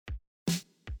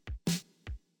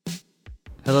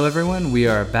Hello everyone, we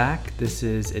are back. This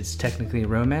is It's Technically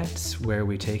Romance, where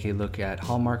we take a look at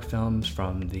Hallmark films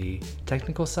from the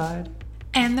technical side.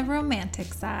 And the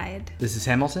romantic side. This is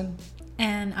Hamilton.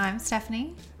 And I'm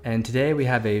Stephanie. And today we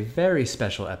have a very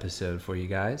special episode for you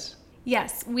guys.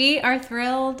 Yes, we are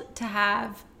thrilled to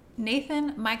have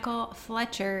Nathan Michael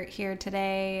Fletcher here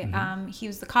today. He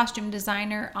was the costume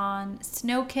designer on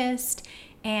Snowkissed,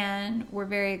 and we're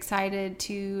very excited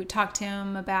to talk to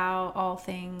him about all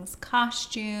things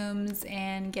costumes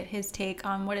and get his take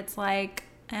on what it's like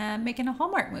making a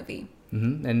Hallmark movie.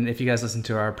 And if you guys listened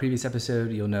to our previous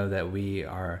episode, you'll know that we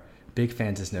are big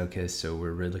fans of Snowkissed, so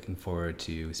we're really looking forward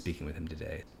to speaking with him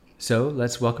today. So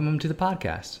let's welcome him to the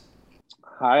podcast.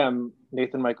 Hi, I'm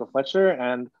Nathan Michael Fletcher,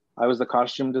 and I was the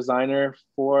costume designer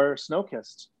for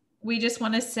Snowkissed. We just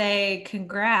want to say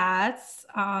congrats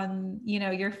on,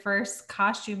 your first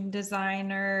costume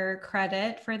designer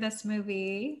credit for this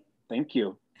movie. Thank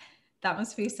you. That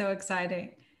must be so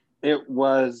exciting. It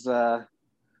was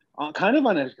kind of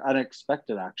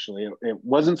unexpected, actually. It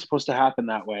wasn't supposed to happen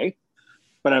that way,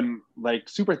 but I'm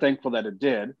super thankful that it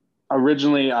did.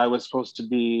 Originally, I was supposed to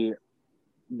be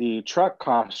the truck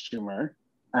costumer,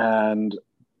 and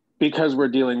because we're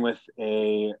dealing with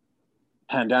a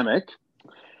pandemic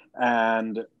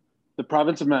and the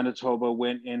province of Manitoba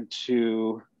went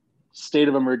into state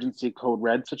of emergency code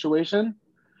red situation.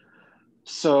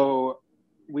 So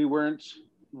we weren't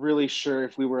really sure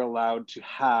if we were allowed to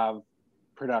have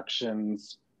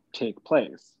productions take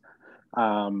place.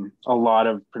 A lot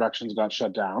of productions got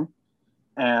shut down,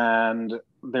 and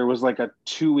there was a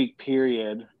 2-week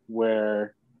period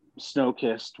where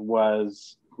Snowkissed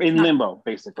was in limbo,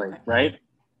 basically, right?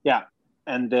 Yeah.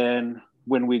 And then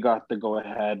when we got the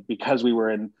go-ahead, because we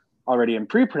were already in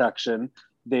pre-production,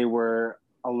 they were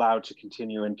allowed to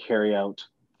continue and carry out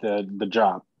the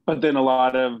job. But then a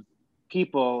lot of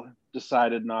people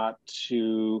decided not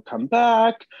to come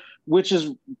back, which is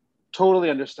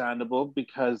totally understandable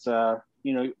because,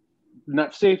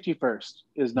 not safety first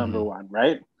is number one,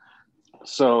 right?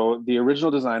 So the original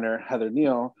designer, Heather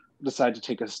Neal, decided to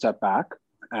take a step back,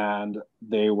 and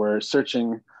they were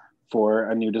searching for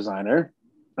a new designer.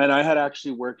 And I had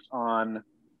actually worked on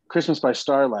Christmas by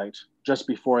Starlight just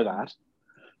before that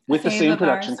with the same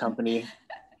production company.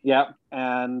 Yeah.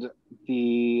 And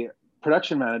the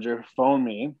production manager phoned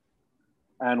me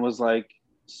and was like,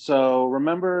 so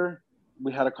remember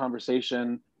we had a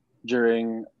conversation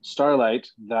during Starlight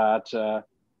that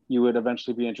you would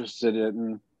eventually be interested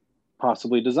in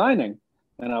possibly designing?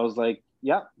 And I was like,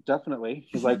 yeah, definitely.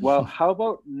 He's like, well, how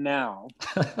about now?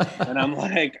 And I'm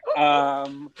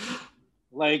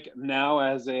like now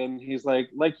as in, he's like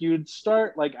you'd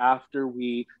start after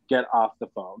we get off the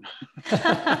phone.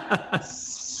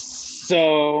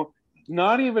 So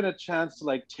not even a chance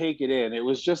to take it in. It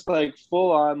was just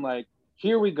full on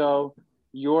here we go.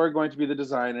 You're going to be the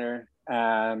designer,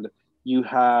 and you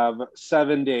have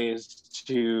 7 days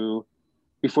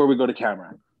before we go to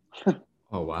camera.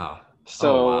 Oh, wow.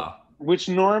 So, which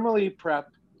normally prep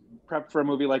for a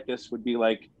movie like this would be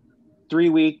 3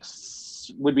 weeks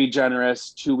would be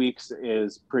generous. 2 weeks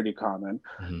is pretty common,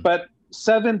 but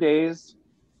 7 days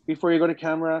before you go to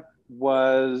camera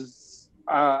was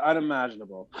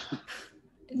unimaginable.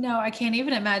 No, I can't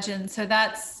even imagine. So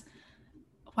that's,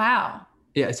 wow.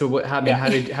 Yeah. So how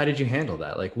did you handle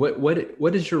that?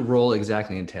 What does your role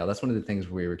exactly entail? That's one of the things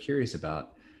we were curious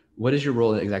about. What does your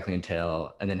role exactly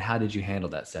entail? And then how did you handle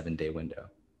that 7-day window?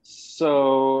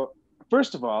 So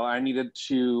first of all, I needed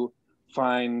to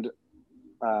find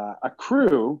a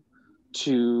crew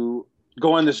to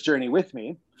go on this journey with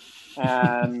me.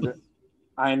 And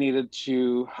I needed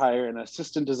to hire an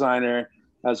assistant designer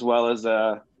as well as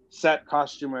a set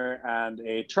costumer and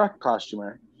a truck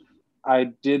costumer.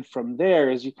 I did from there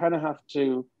is you kind of have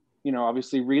to,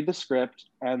 obviously read the script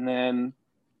and then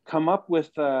come up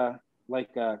with a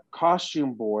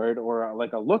costume board or a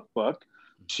lookbook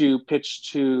to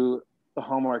pitch to the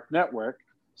Hallmark Network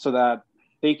so that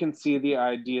they can see the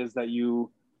ideas that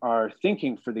you are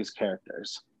thinking for these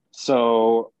characters.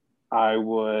 So I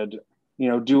would,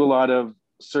 do a lot of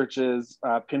searches.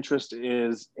 Pinterest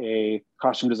is a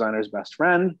costume designer's best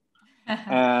friend.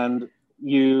 And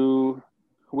you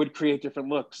would create different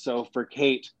looks. So for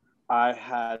Kate, I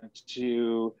had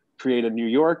to create a New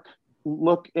York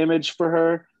look image for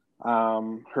her.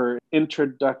 Her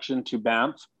introduction to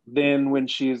Banff. Then when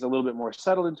she's a little bit more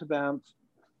settled into Banff,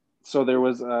 so there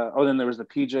was then there was the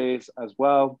PJs as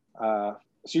well. So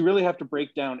you really have to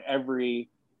break down every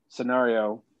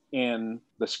scenario in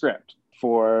the script.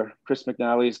 For Chris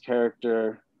McNally's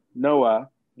character Noah,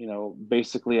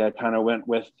 basically I kind of went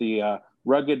with the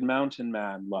rugged mountain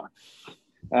man look.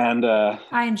 And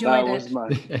I enjoyed that it. was my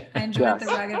I enjoyed yes.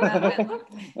 the Rugged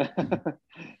Mountain.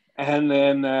 And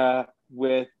then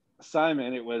with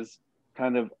Simon, it was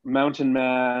kind of Mountain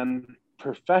Man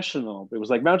Professional. It was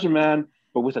like Mountain Man,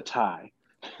 but with a tie.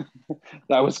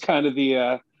 That was kind of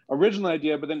the original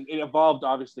idea, but then it evolved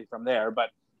obviously from there. But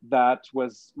that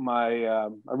was my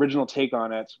original take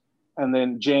on it. And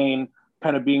then Jane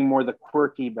kind of being more the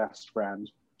quirky best friend.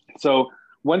 So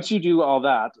once you do all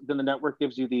that, then the network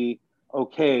gives you the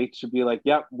okay to be like,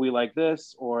 yep, we like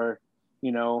this, or,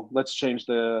 you know, let's change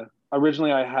the.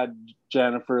 Originally, I had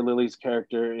Jennifer Lilly's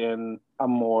character in a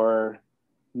more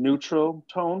neutral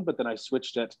tone, but then I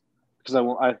switched it because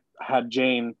I had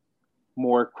Jane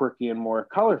more quirky and more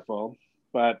colorful,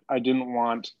 but I didn't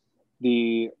want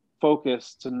the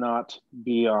focus to not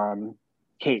be on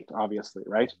Kate, obviously,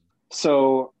 right?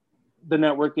 So the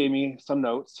network gave me some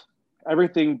notes.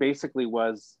 Everything basically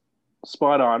was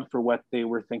spot on for what they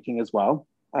were thinking as well.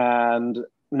 And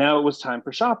now it was time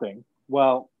for shopping.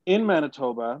 Well, in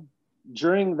Manitoba,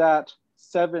 during that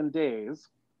 7 days,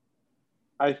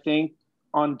 I think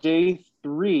on day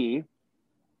 3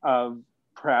 of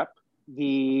prep,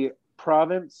 the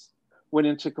province went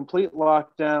into complete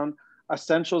lockdown.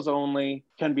 Essentials only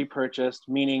can be purchased,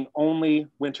 meaning only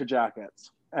winter jackets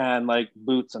and like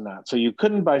boots and that. So you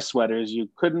couldn't buy sweaters, you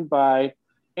couldn't buy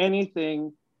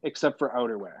anything except for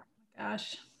outerwear.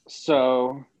 Gosh.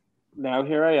 So now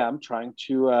here I am trying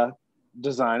to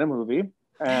design a movie,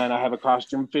 and I have a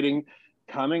costume fitting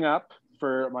coming up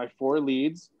for my 4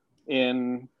 leads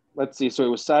in, let's see, so it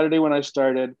was Saturday when I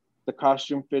started. The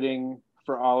costume fitting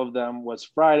for all of them was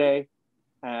Friday,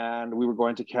 and we were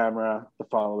going to camera the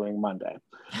following Monday.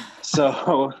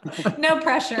 So no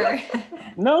pressure.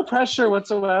 No pressure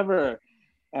whatsoever.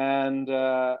 And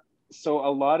so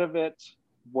a lot of it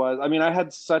was, I mean, I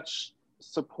had such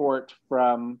support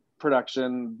from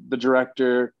production. The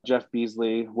director, Jeff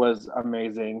Beasley, was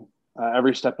amazing.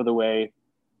 Every step of the way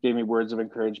gave me words of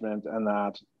encouragement and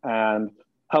that, and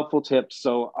helpful tips.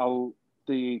 So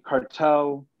the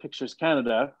Cartel Pictures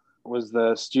Canada was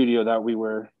the studio that we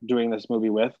were doing this movie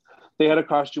with. They had a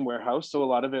costume warehouse, so a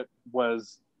lot of it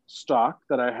was stock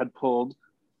that I had pulled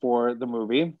for the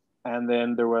movie. And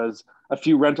then there was a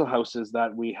few rental houses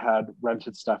that we had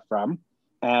rented stuff from.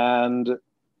 And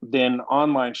then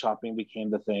online shopping became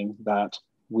the thing that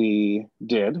we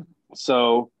did.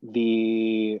 So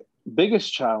the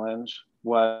biggest challenge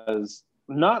was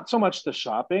not so much the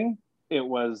shopping, it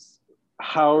was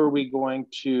how are we going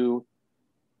to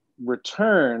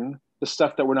return the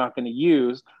stuff that we're not going to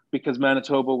use, because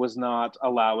Manitoba was not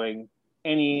allowing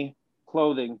any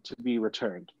clothing to be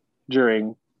returned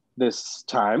during this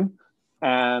time.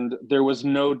 And there was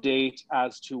no date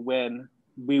as to when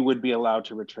we would be allowed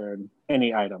to return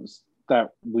any items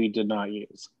that we did not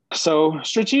use. So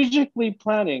strategically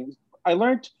planning, I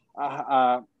learned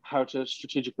how to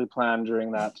strategically plan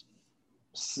during that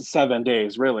 7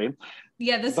 days, really.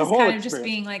 Yeah, this is kind of just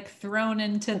being like thrown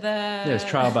into the... Yeah, it's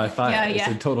trial by fire. Yeah.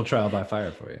 It's a total trial by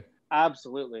fire for you.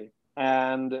 Absolutely.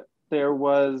 And there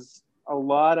was a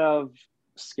lot of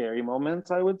scary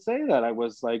moments, I would say, that I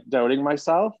was like doubting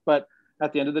myself. But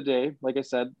at the end of the day, like I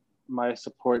said, my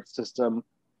support system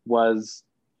was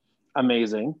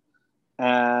amazing.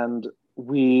 And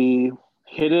we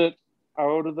hit it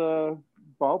out of the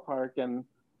ballpark. And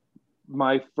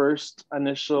my first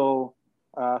initial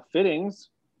fittings,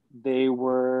 they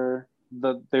were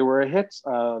a hit.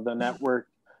 The network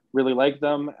really liked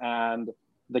them, and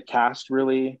the cast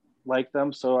really liked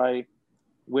them. So I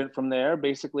went from there.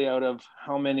 Basically, out of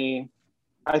how many,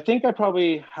 I think I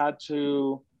probably had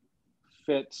to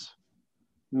fit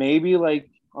maybe like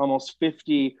almost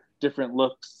 50 different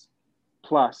looks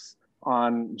plus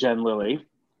on Jen Lilly.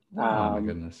 Oh my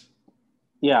goodness.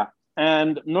 Yeah.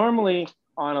 And normally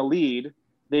on a lead,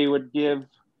 they would give,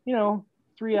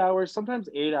 3 hours, sometimes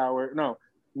 8 hours. No,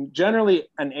 generally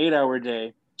an 8-hour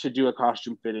day to do a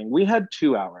costume fitting. We had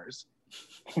 2 hours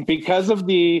because of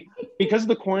the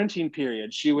quarantine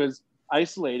period. She was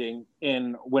isolating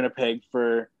in Winnipeg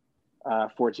for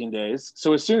 14 days.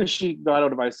 So as soon as she got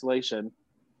out of isolation,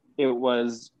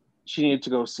 she needed to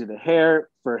go see the hair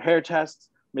for hair tests,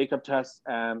 makeup tests,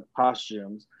 and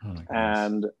costumes.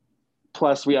 And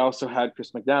plus we also had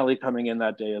Chris McNally coming in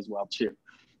that day as well too.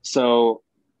 So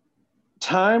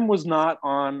time was not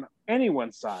on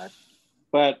anyone's side,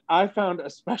 but I found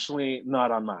especially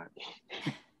not on mine.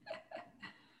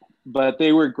 But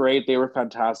they were great. They were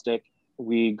fantastic.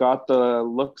 We got the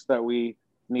looks that we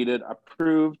needed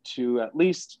approved to at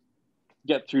least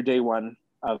get through day 1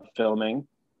 of filming.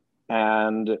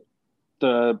 And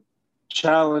the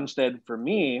challenge then for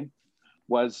me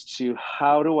was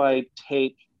how do I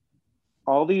take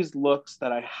all these looks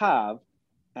that I have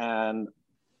and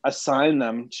assign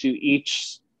them to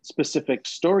each specific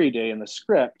story day in the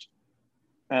script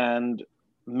and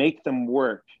make them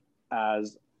work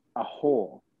as a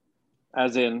whole.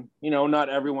 As in, not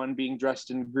everyone being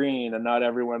dressed in green and not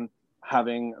everyone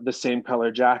having the same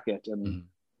color jacket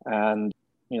and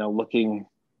looking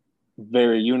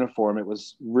very uniform. It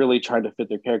was really trying to fit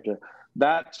their character.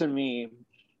 That to me,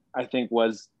 I think,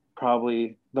 was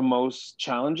probably the most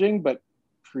challenging but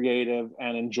creative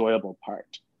and enjoyable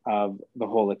part of the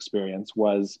whole experience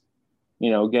was,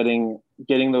 getting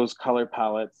those color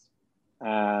palettes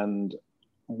and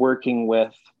working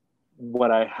with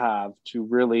what I have to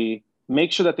really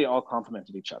make sure that they all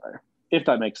complemented each other, if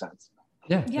that makes sense.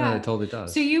 Yeah, no, it totally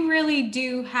does. So you really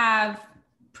do have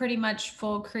pretty much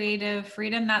full creative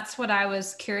freedom. That's what I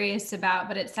was curious about,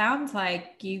 but it sounds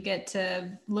like you get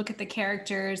to look at the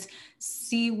characters,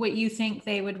 see what you think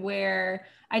they would wear.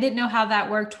 I didn't know how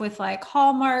that worked with like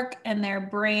Hallmark and their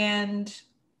brand,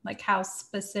 like how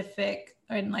specific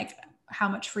and like how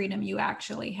much freedom you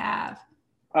actually have.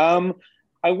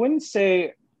 I wouldn't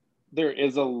say there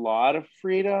is a lot of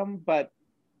freedom, but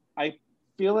I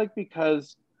feel like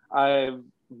because I've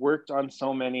worked on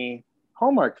so many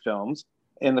Hallmark films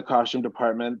in the costume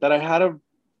department that I had a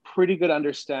pretty good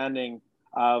understanding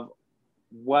of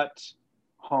what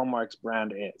Hallmark's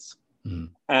brand is. Mm-hmm.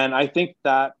 And I think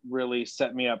that really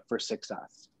set me up for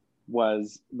success,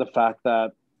 was the fact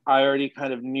that I already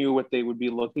kind of knew what they would be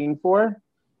looking for.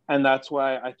 And that's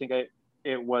why I think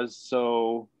it was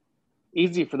so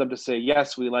easy for them to say,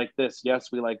 yes, we like this.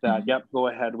 Yes, we like that. Mm-hmm. Yep, go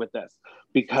ahead with this.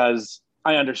 Because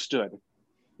I understood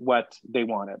what they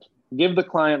wanted. Give the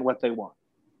client what they want,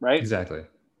 right? Exactly.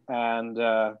 And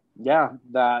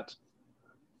that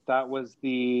was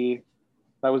the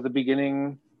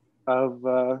beginning of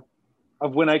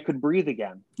when I could breathe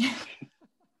again.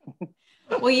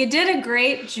 Well, you did a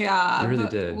great job. You really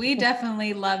did. We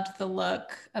definitely loved the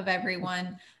look of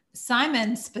everyone.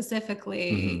 Simon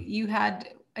specifically, mm-hmm. You had,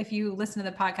 if you listen to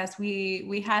the podcast,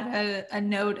 we had a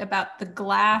note about the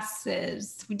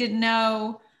glasses. We didn't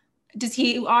know, does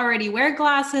he already wear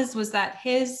glasses? Was that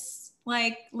his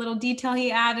like little detail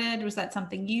he added? Was that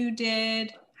something you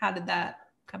did? How did that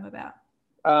come about?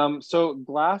 So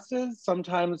glasses,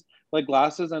 sometimes like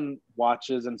glasses and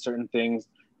watches and certain things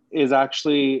is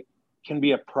actually can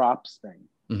be a props thing.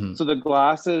 Mm-hmm. So the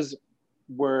glasses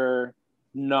were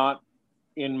not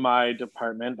in my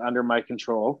department, under my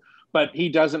control, but he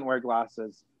doesn't wear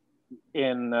glasses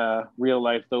in real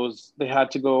life. They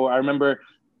had to go. I remember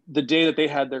the day that they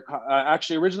had their,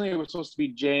 actually originally it was supposed to be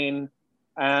Jane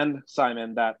and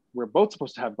Simon that were both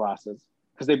supposed to have glasses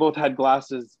because they both had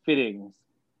glasses fittings,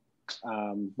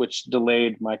 which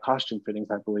delayed my costume fittings,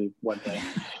 I believe, one day.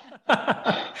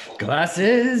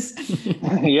 Glasses?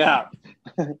 Yeah.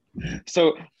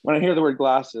 So when I hear the word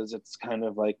glasses, it's kind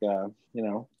of like,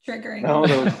 triggering.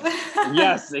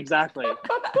 Yes, exactly.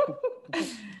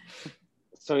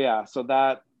 So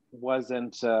that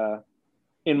wasn't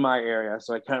in my area,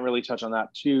 so I can't really touch on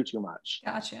that too much.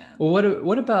 Gotcha. Well,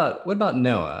 what about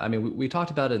Noah? I mean, we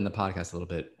talked about it in the podcast a little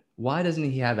bit. Why doesn't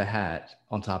he have a hat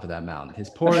on top of that mountain? His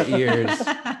poor ears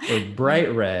are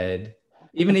bright red.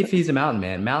 Even if he's a mountain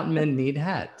man, mountain men need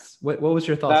hats. What was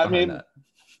your thoughts behind that?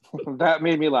 That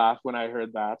made me laugh when I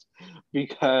heard that,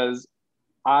 because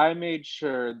I made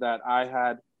sure that I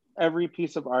had every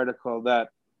piece of article that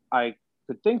I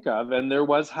could think of, and there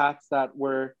was hats that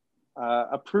were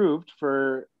approved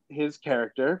for his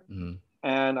character, mm-hmm.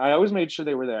 and I always made sure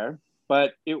they were there.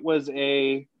 But it was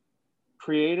a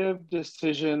creative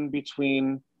decision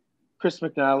between Chris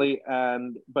McNally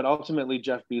but ultimately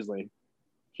Jeff Beasley.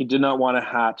 He did not want a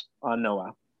hat on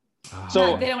Noah.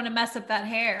 So they don't want to mess up that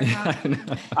hair.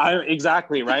 Huh?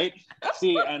 Exactly, right?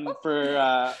 See, and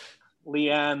for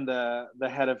Leanne, the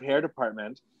head of hair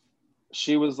department,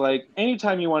 she was like,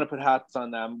 anytime you want to put hats on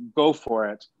them, go for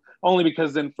it. Only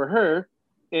because then for her,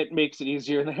 it makes it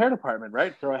easier in the hair department,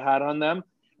 right? Throw a hat on them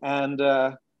and,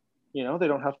 they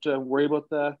don't have to worry about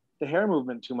the hair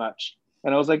movement too much.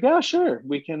 And I was like, yeah, sure.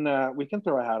 We can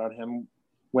throw a hat on him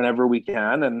whenever we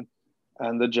can.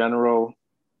 And the general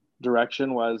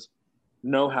direction was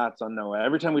no hats on Noah.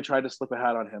 Every time we tried to slip a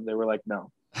hat on him, they were like,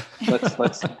 no,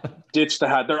 let's ditch the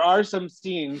hat. There are some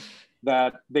scenes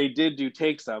that they did do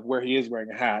takes of where he is wearing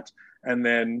a hat. And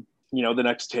then, the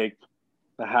next take,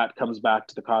 the hat comes back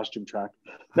to the costume track.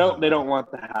 No, they don't want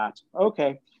the hat.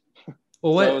 Okay.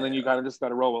 Well, so then you just got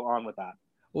to roll on with that.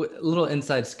 Well, a little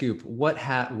inside scoop. What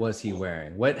hat was he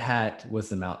wearing? What hat was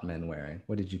the mountain man wearing?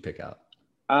 What did you pick out?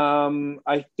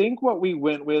 I think what we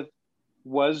went with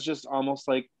was just almost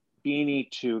like beanie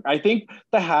too. I think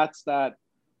the hats that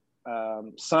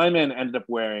Simon ended up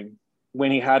wearing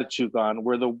when he had a toque on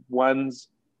were the ones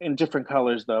in different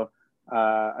colors, though.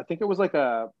 I think it was like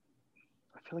I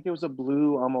feel like it was a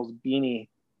blue, almost beanie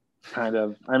kind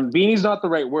of. Beanie's not the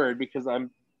right word because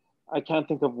I can't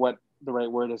think of what the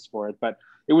right word is for it, but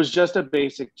it was just a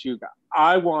basic toque.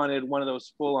 I wanted one of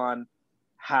those full-on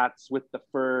hats with the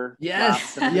fur.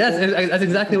 Yes, yes, that's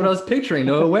exactly what I was picturing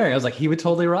Noah wearing. I was like, he would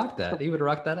totally rock that. He would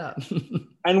rock that out.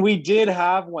 And we did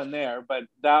have one there, but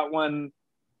that one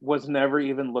was never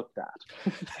even looked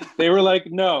at. They were like,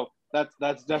 no,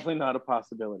 that's definitely not a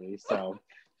possibility. So,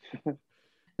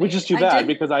 which is too bad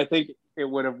because I think it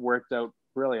would have worked out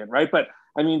brilliant, right? But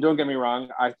I mean, don't get me wrong,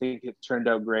 I think it turned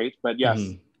out great. But yes,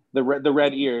 the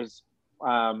red ears,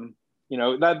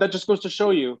 that just goes to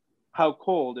show you how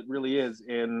cold it really is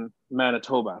in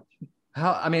Manitoba.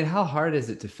 How hard is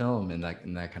it to film in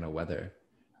that kind of weather?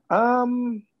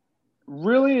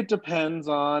 Really, it depends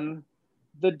on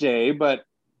the day, but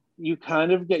you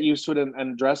kind of get used to it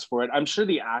and dress for it. I'm sure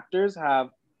the actors have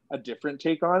a different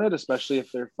take on it, especially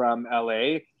if they're from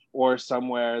LA or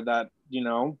somewhere that,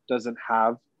 doesn't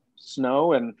have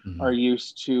snow and are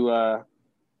used to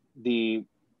the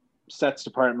sets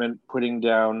department putting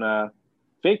down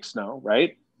fake snow,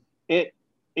 right?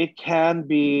 It can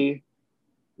be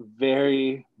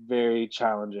very, very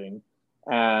challenging.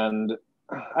 And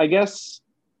I guess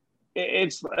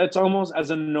it's almost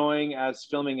as annoying as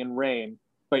filming in rain,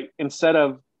 but instead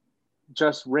of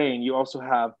just rain, you also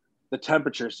have the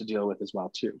temperatures to deal with as well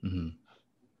too.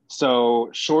 So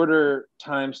shorter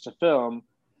times to film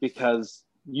because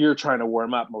you're trying to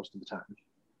warm up most of the time.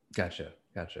 Gotcha.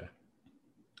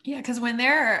 Yeah, because when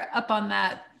they're up on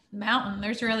that mountain,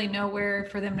 there's really nowhere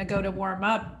for them to go to warm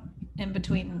up in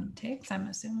between takes, I'm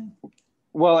assuming.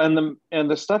 Well, and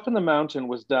the stuff in the mountain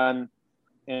was done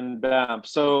in Banff.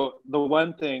 So the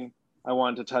one thing I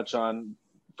wanted to touch on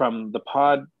from the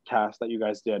podcast that you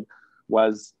guys did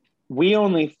was we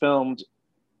only filmed,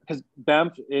 because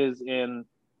Banff is in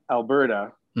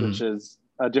Alberta, which is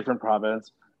a different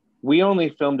province. We only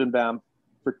filmed in Banff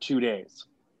for 2 days.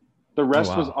 The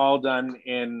rest was all done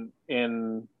in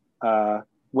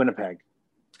Winnipeg.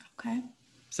 Okay.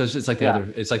 So it's like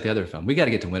the other film. We got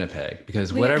to get to Winnipeg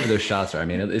because whatever those shots are, I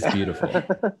mean, it's beautiful.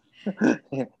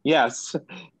 Yes.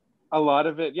 A lot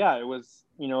of it, it was,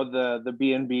 the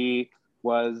B&B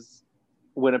was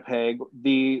Winnipeg.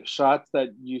 The shots that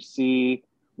you see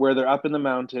where they're up in the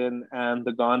mountain and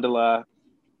the gondola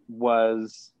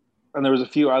and there was a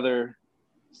few other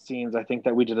scenes I think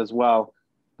that we did as well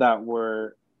that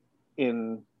were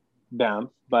in Banff,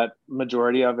 but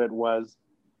majority of it was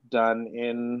done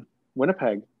in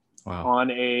Winnipeg. Wow.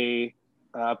 On a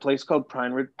place called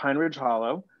Pine Ridge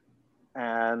Hollow,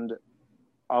 and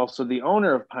also the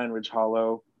owner of Pine Ridge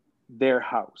Hollow, the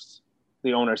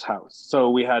owner's house. So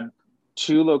we had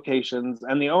 2 locations,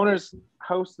 and the owner's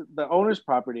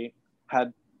property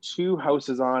had 2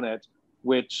 houses on it,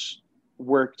 which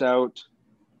worked out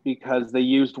because they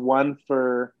used one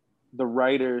for the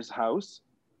writer's house,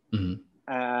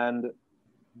 and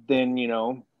then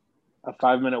a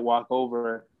 5-minute walk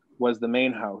over was the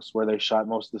main house where they shot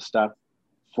most of the stuff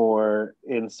for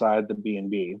inside the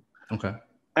B&B. Okay.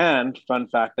 And fun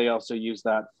fact, they also used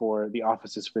that for the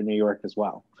offices for New York as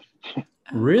well.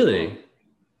 Really?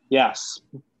 Yes.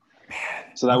 Man,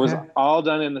 so that was all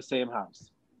done in the same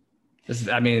house. It's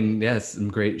some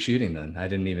great shooting then. I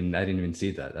didn't even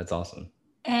see that. That's awesome.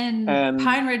 And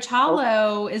Pine Ridge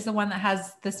Hollow is the one that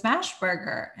has the smash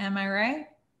burger. Am I right?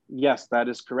 Yes, that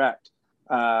is correct.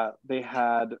 That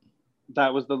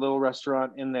was the little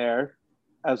restaurant in there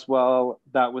as well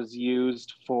that was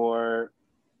used for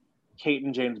Kate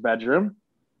and Jane's bedroom,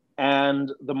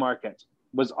 and the market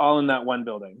was all in that one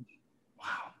building.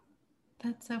 Wow.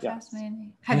 That's so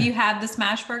fascinating. Have you had the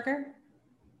smash burger?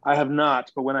 I have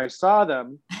not, but when I saw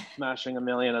them smashing 1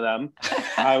 million of them,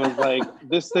 I was like,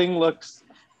 this thing looks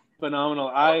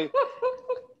phenomenal. I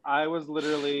was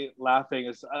literally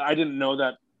laughing. I didn't know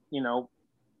that,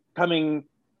 coming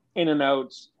in and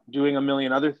out, doing 1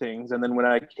 million other things. And then when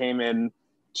I came in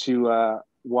to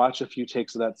watch a few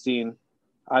takes of that scene,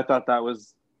 I thought that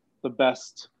was the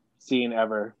best scene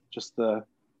ever.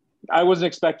 I wasn't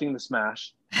expecting the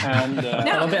smash. And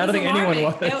I don't think anyone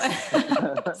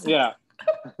was. Yeah.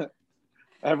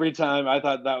 Every time I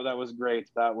thought that was great.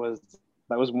 That was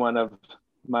one of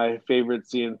my favorite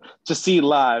scenes to see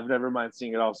live, never mind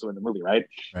seeing it also in the movie, right?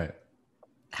 Right.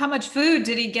 How much food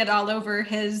did he get all over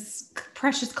his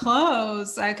precious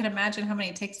clothes? I can imagine how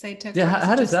many takes they took. Yeah,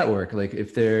 how does that work? Like,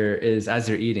 if there is, as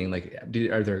they're eating, like,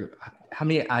 how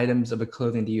many items of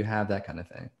clothing do you have? That kind of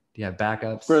thing. Do you have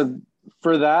backups?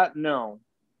 For that, no.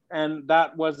 and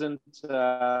that wasn't,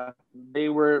 they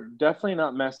were definitely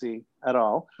not messy at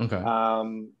all. Okay.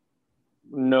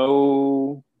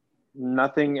 No,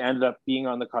 nothing ended up being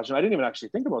on the costume. I didn't even actually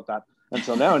think about that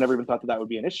until now. I never even thought that would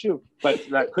be an issue, but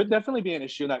that could definitely be an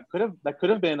issue. That could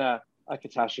have been a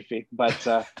catastrophe, but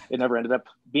it never ended up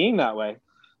being that way.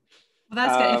 Well,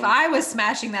 that's good. If I was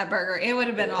smashing that burger, it would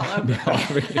have been all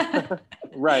over.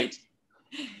 Right.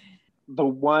 The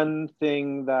one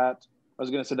thing that I was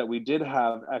going to say that we did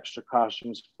have extra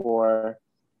costumes for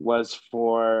was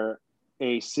for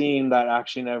a scene that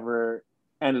actually never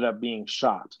ended up being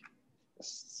shot.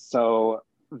 So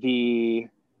the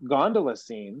gondola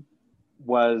scene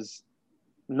was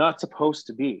not supposed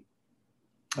to be.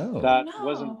 Oh, that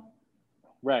wasn't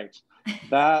right.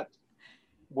 That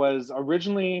was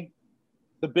originally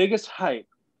the biggest hype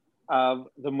of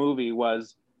the movie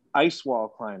was ice wall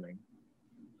climbing.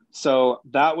 So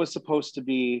that was supposed to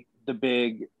be the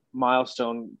big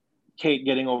milestone. Kate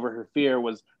getting over her fear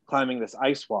was climbing this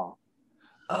ice wall.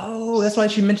 Oh, that's why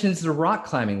she mentions the rock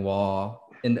climbing wall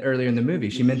earlier in the movie.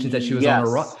 She mentions that she was on a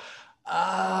rock.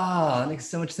 Ah, that makes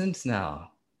so much sense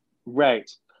now. Right.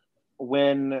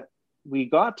 When we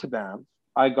got to Banff,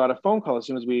 I got a phone call as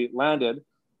soon as we landed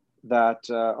that,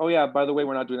 oh yeah, by the way,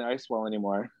 we're not doing the ice wall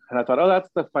anymore. And I thought, oh, that's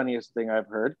the funniest thing I've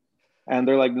heard. And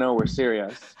they're like, no, we're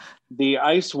serious. The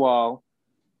ice wall,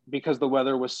 because the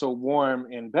weather was so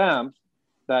warm in Banff,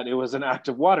 that it was an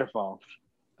active waterfall.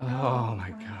 Oh my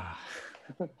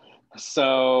God.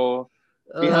 So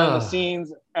behind the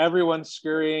scenes, everyone's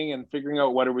scurrying and figuring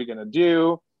out what are we going to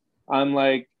do. I'm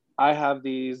like, I have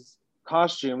these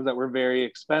costumes that were very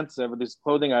expensive, or these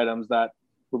clothing items that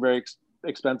were very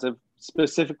expensive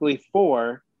specifically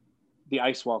for the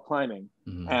ice wall climbing.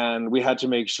 Mm-hmm. And we had to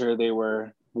make sure they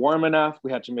were warm enough.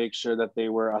 We had to make sure that they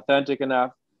were authentic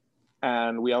enough.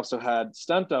 And we also had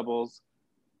stunt doubles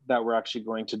that were actually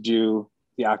going to do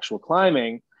the actual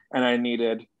climbing. And I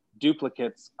needed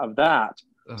duplicates of that.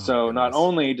 Oh, so not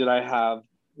only did I have,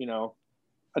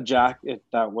 a jacket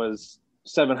that was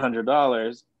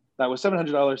 $700, that was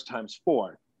 $700 times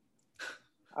 4,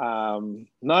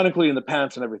 not including the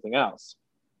pants and everything else.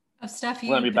 Of stuff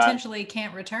you potentially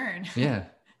can't return. Yeah,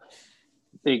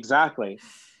 exactly.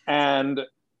 And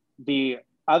the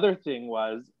other thing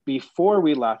was, before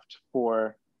we left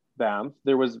for Banff,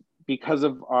 there was, because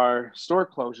of our store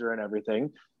closure and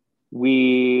everything,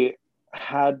 we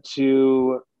had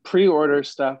to pre-order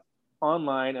stuff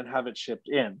online and have it shipped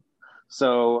in.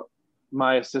 So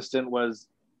my assistant was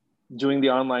doing the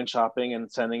online shopping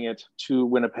and sending it to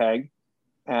Winnipeg.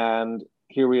 And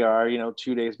here we are,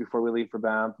 2 days before we leave for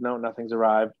Banff. No, nothing's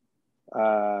arrived.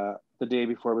 The day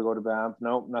before we go to Banff,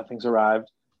 no, nothing's arrived.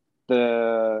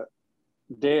 The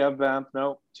day of Banff,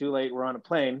 no, too late, we're on a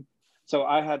plane. So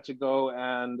I had to go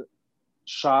and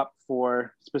shop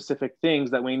for specific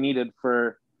things that we needed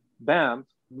for Banff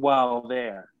while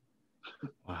there.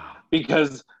 Wow.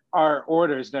 Because our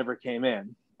orders never came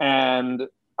in. And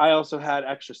I also had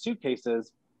extra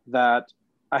suitcases that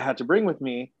I had to bring with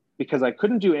me because I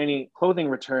couldn't do any clothing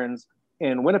returns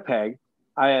in Winnipeg.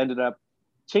 I ended up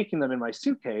taking them in my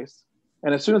suitcase.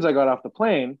 And as soon as I got off the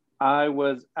plane, I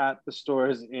was at the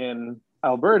stores in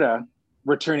Alberta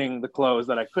returning the clothes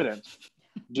that I couldn't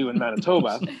do in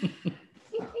Manitoba.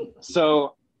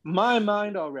 So my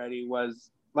mind already was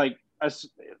like,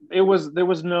 everyone's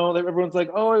like,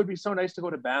 oh, it would be so nice to go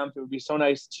to Banff. It would be so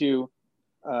nice to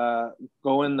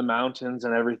go in the mountains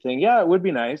and everything. Yeah, it would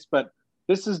be nice, but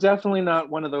this is definitely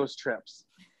not one of those trips.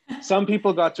 Some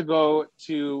people got to go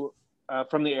to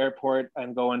from the airport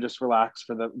and go and just relax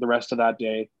for the rest of that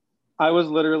day. I was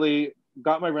literally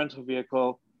got my rental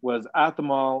vehicle, was at the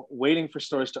mall, waiting for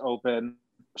stores to open,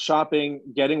 shopping,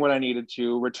 getting what I needed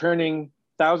to, returning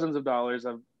thousands of dollars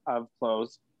of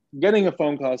clothes, getting a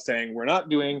phone call saying we're not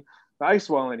doing the ice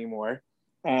wall anymore,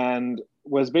 and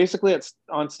was basically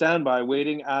on standby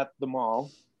waiting at the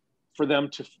mall for them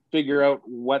to figure out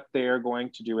what they're going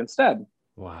to do instead.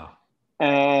 Wow.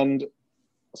 And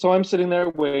so I'm sitting there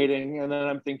waiting, and then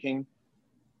I'm thinking,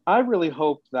 I really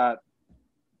hope that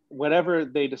whatever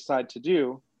they decide to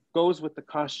do goes with the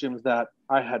costumes that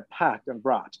I had packed and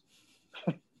brought.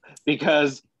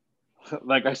 Because,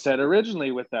 like I said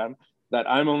originally with them, that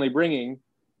I'm only bringing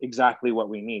exactly what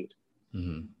we need.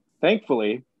 Mm-hmm.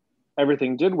 Thankfully,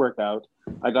 everything did work out.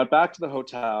 I got back to the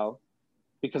hotel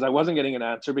because I wasn't getting an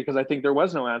answer, because I think there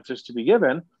was no answers to be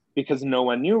given because no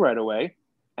one knew right away.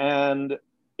 And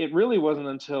it really wasn't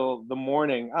until the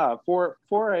morning, 4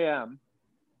 a.m.,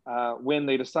 when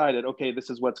they decided, okay, this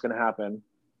is what's going to happen.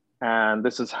 And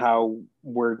this is how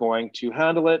we're going to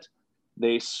handle it.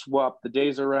 They swapped the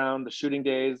days around, the shooting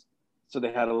days, so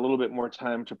they had a little bit more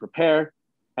time to prepare.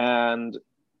 and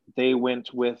they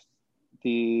went with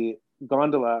the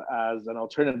gondola as an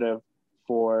alternative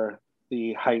for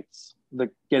the heights, the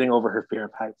getting over her fear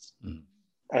of heights. Mm.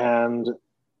 And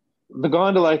the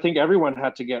gondola, I think everyone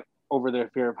had to get over their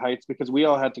fear of heights because we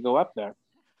all had to go up there.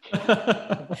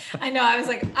 I know. I was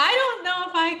like, I don't know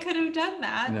if I could have done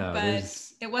that,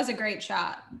 but it was a great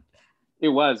shot. It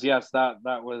was, yes. That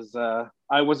was,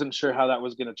 I wasn't sure how that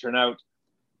was going to turn out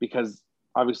because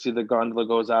obviously the gondola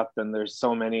goes up and there's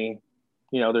so many,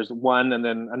 there's one and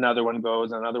then another one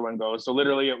goes and another one goes. So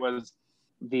literally it was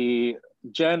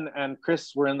Jen and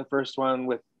Chris were in the first one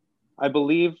with, I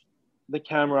believe, the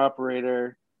camera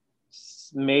operator,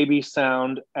 maybe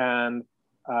sound, and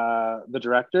the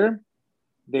director.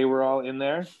 They were all in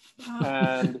there. Oh.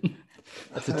 And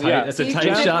that's a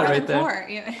tight shot right there.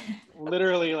 Yeah.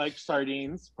 Literally like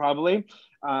sardines, probably.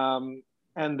 And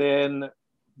then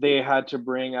they had to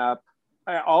bring up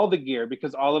all the gear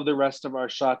because all of the rest of our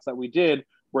shots that we did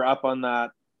were up on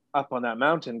that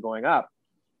mountain going up.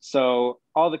 So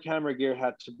all the camera gear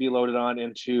had to be loaded on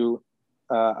into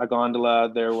a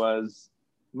gondola. There was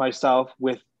myself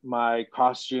with my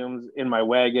costumes in my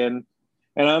wagon.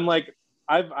 And I'm like,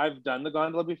 I've done the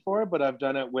gondola before, but I've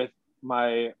done it with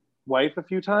my wife a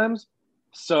few times.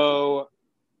 So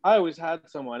I always had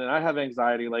someone, and I have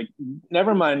anxiety, like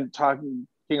never mind talking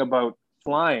about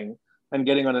flying and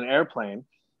getting on an airplane.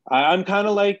 I'm kind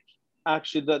of like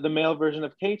actually the male version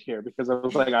of Kate here because I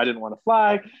was like, I didn't want to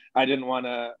fly. I didn't want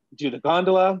to do the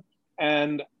gondola.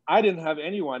 And I didn't have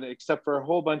anyone except for a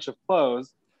whole bunch of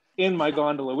clothes in my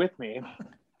gondola with me.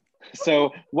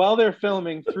 So while they're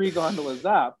filming 3 gondolas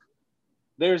up,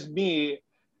 there's me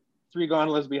 3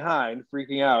 gondolas behind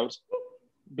freaking out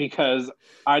because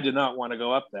I did not want to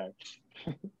go up there.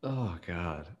 Oh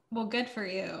God. Well, good for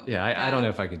you. Yeah, I don't know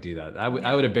if I could do that. I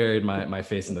would have buried my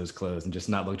face in those clothes and just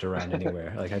not looked around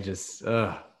anywhere. Like I just,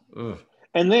 ugh.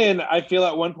 And then I feel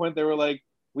at one point they were like,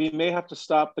 we may have to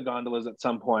stop the gondolas at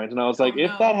some point. And I was like,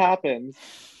 if that happens,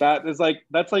 that's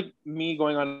like me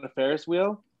going on a Ferris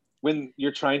wheel when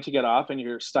you're trying to get off and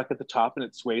you're stuck at the top and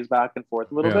it sways back and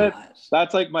forth a little bit.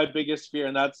 That's like my biggest fear.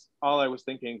 And that's all I was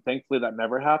thinking. Thankfully that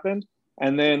never happened.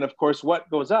 And then of course, what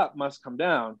goes up must come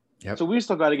down. Yep. So we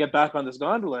still got to get back on this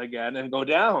gondola again and go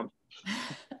down.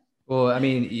 Well, I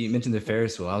mean, you mentioned the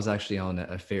Ferris wheel. I was actually on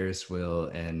a Ferris wheel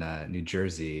in New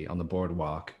Jersey on the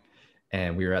boardwalk,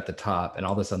 and we were at the top, and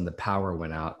all of a sudden the power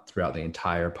went out throughout the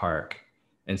entire park.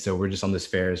 And so we're just on this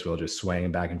Ferris wheel, just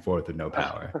swaying back and forth with no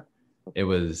power. It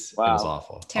was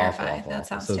awful. Terrifying. Awful. That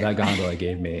sounds so terrifying. That gondola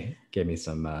gave me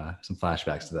some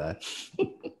flashbacks to that.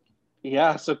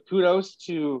 Yeah. So kudos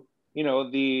to,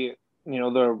 the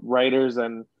writers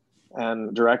and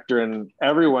director and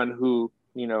everyone who,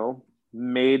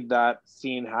 made that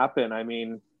scene happen. I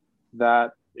mean,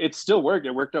 that it still worked.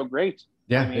 It worked out great.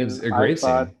 Yeah. I mean, it was a great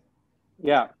scene.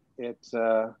 Yeah. It's,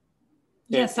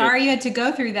 sorry you had to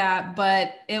go through that,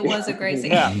 but it was a great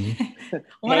scene. Yeah.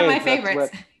 One of my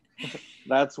favorites.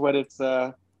 That's what it's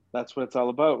all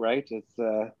about, right?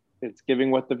 It's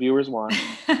giving what the viewers want.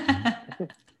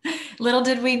 Little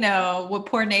did we know what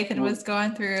poor Nathan was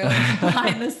going through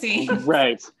behind the scenes.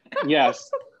 Right.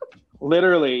 Yes.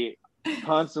 Literally,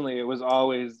 constantly, there was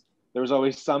always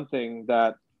something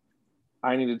that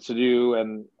I needed to do,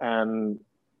 and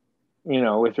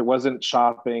if it wasn't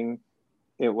shopping,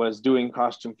 it was doing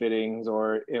costume fittings,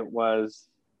 or it was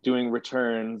doing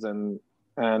returns and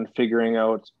figuring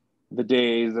out the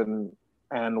days and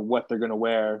what they're going to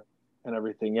wear and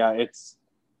everything. Yeah,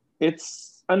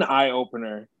 it's an eye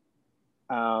opener.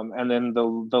 And then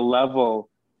the level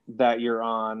that you're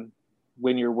on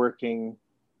when you're working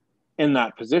in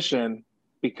that position,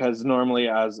 because normally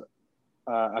as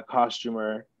a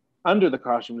costumer under the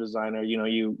costume designer,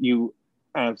 you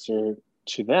answer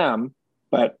to them,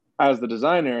 but as the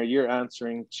designer, you're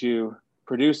answering to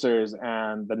producers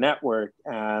and the network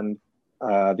and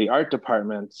the art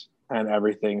department and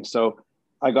everything. So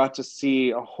I got to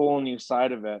see a whole new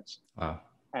side of it. Wow.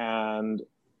 And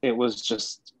it was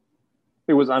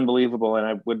unbelievable. And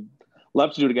I would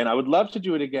love to do it again. I would love to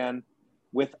do it again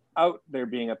without there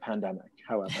being a pandemic,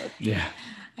 however. Yeah.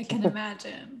 I can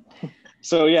imagine.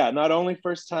 So yeah, not only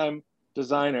first time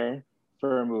designer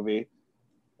for a movie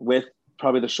with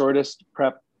probably the shortest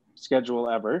prep schedule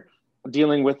ever,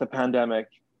 dealing with the pandemic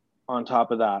on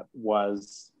top of that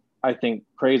was, I think,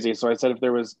 crazy. So I said, if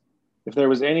there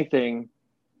was anything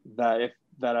that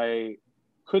I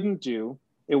couldn't do,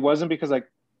 it wasn't because I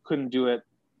couldn't do it.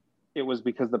 It was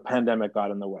because the pandemic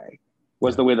got in the way,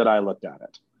 was the way that I looked at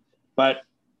it. But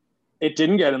it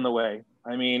didn't get in the way.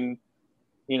 I mean,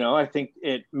 I think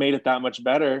it made it that much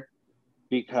better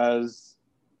because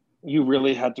you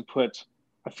really had to put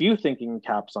a few thinking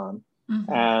caps on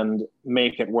and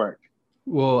make it work.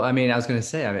 Well, I mean, I was going to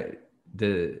say,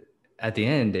 at the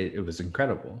end, it was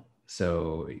incredible.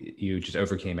 So you just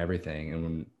overcame everything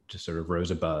and just sort of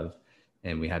rose above,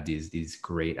 and we have these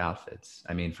great outfits.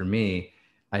 I mean, for me,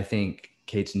 I think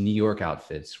Kate's New York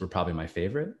outfits were probably my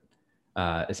favorite,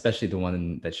 especially the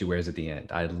one that she wears at the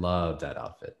end. I love that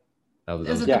outfit.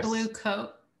 Was it the blue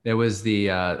coat? It was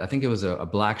I think it was a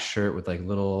black shirt with like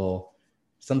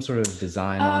some sort of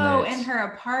design on it. Oh, in her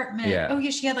apartment. Yeah. Oh, yeah,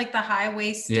 she had like the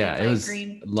high-waisted, it was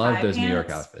green love those pants. New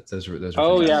York outfits. Those were oh,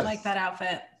 fantastic. yeah. I like that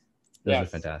outfit. Those were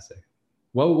fantastic.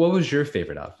 What was your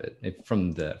favorite outfit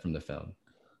from the film?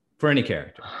 For any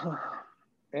character.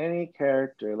 Any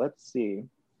character, let's see.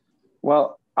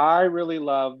 Well, I really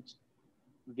loved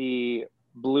the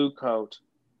blue coat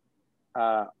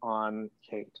on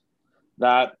Kate.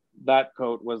 That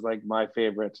coat was like my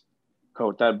favorite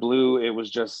coat. That blue, it was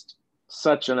just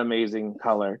such an amazing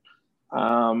color.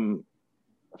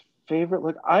 Favorite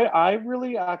look, I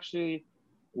really actually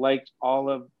liked all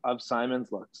of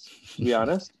Simon's looks, to be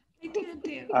honest. I did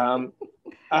too.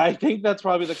 I think that's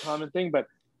probably the common thing, but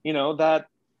that,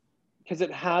 because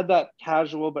it had that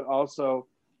casual but also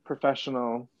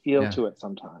professional feel to it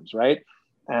sometimes, right?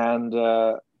 And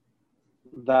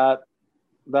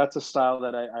that's a style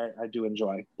that I do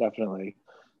enjoy, definitely.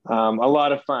 A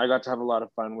lot of fun. I got to have a lot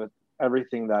of fun with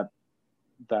everything that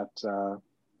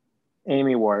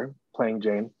Amy wore playing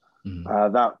Jane.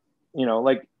 That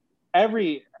like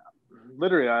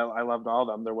literally I loved all of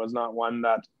them. There was not one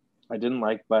that I didn't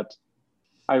like, but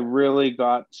I really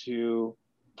got to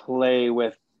play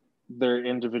with their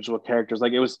individual characters.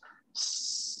 Like it was,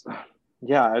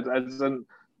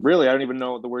 really, I don't even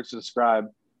know the words to describe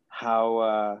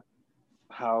how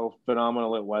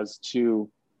phenomenal it was to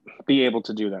be able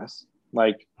to do this.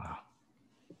 Like, wow.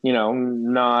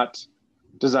 Not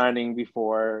designing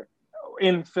before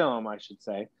in film, I should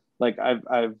say. Like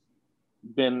I've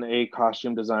been a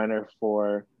costume designer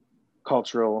for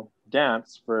cultural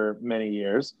dance for many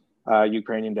years,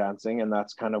 Ukrainian dancing, and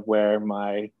that's kind of where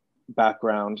my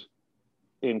background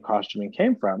in costuming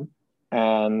came from.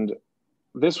 And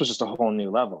this was just a whole new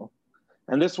level.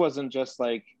 And this wasn't just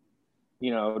like,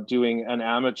 doing an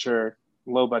amateur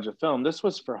low budget film. This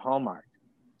was for Hallmark.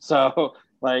 So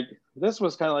like, this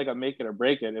was kind of like a make it or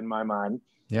break it in my mind.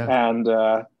 Yeah. And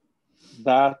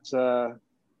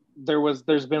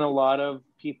there's been a lot of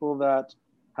people that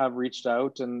have reached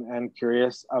out and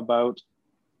curious about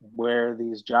where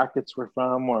these jackets were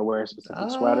from or where a specific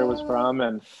sweater was from.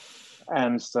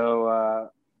 And so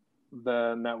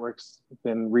the network's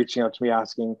been reaching out to me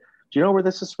asking, do you know where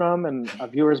this is from? And a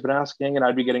viewer's been asking, and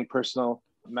I'd be getting personal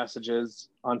messages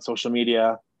on social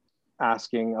media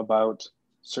asking about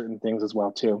certain things as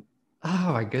well too.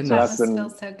 Oh my goodness. So that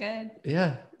feels so good.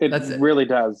 Yeah. It really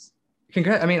does.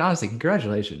 I mean, honestly,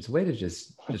 congratulations. Way to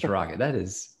just rock it.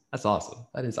 That's awesome.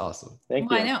 That is awesome.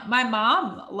 Thank you. I know. My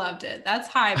mom loved it. That's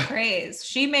high praise.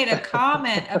 She made a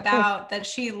comment about that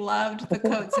she loved the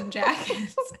coats and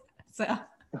jackets. So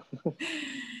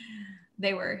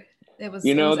it was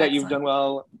that excellent. You've done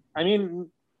well. I mean,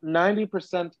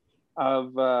 90%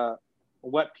 of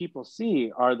what people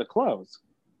see are the clothes.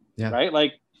 Yeah. Right?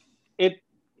 Like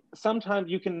sometimes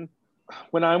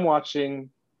when I'm watching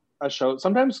a show,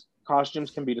 sometimes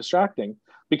costumes can be distracting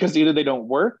because either they don't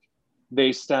work,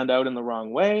 they stand out in the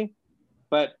wrong way,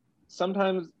 but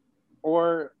sometimes,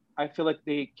 or I feel like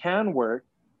they can work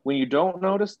when you don't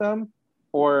notice them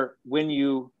or when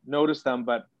you notice them,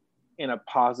 but in a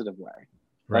positive way,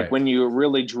 right. Like when you're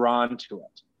really drawn to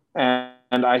it.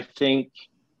 And I think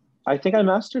I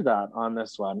mastered that on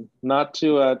this one. Not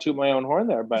to toot my own horn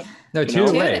there, but no, toot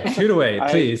away,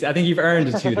 please. I think you've earned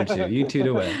a toot or two. You toot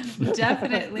away.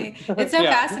 Definitely, it's so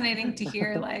fascinating to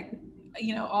hear, like,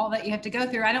 all that you have to go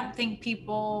through. I don't think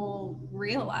people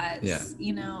realize,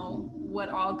 what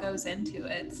all goes into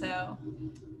it. So,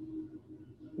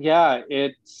 yeah,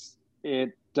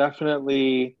 it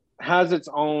definitely has its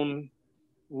own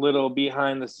little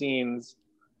behind the scenes.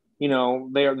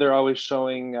 They're always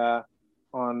showing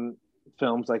on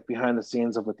films like behind the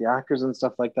scenes of with the actors and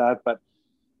stuff like that, but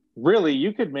really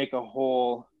you could make a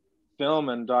whole film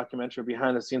and documentary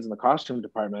behind the scenes in the costume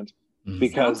department,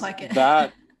 because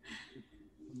the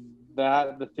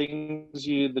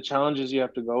challenges you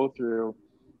have to go through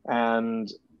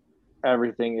and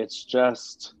everything, it's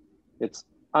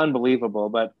unbelievable.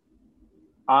 But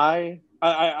a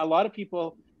lot of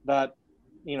people that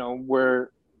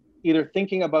were either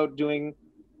thinking about doing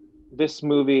this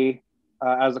movie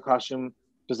as a costume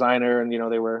designer, and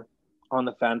they were on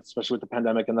the fence, especially with the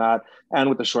pandemic and that, and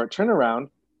with the short turnaround,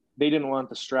 they didn't want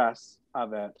the stress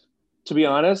of it. To be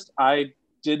honest, I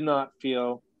did not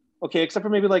feel okay, except for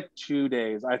maybe like 2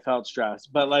 days I felt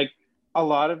stressed, but like a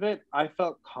lot of it I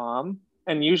felt calm.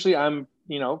 And usually I'm,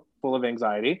 full of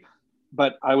anxiety,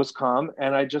 but I was calm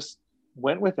and I just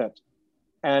went with it.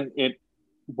 And it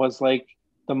was like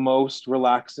the most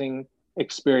relaxing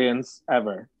experience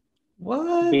ever.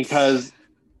 What? Because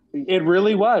it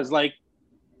really was. Like,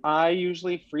 I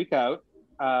usually freak out,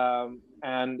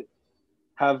 and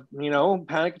have,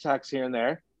 panic attacks here and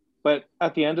there. But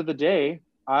at the end of the day,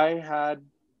 I had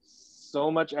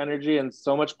so much energy and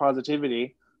so much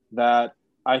positivity that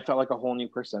I felt like a whole new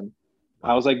person.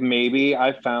 I was like, maybe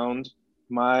I found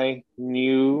my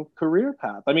new career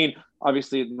path. I mean,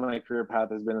 obviously, my career path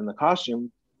has been in the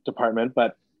costume department,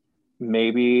 but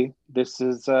maybe this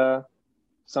is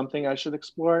something I should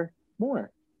explore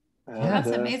more. That's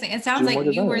amazing. It sounds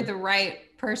like you were the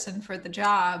right person for the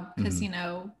job, because,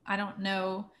 I don't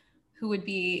know who would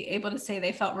be able to say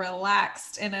they felt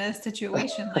relaxed in a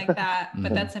situation like that,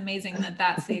 but that's amazing that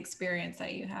that's the experience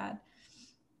that you had.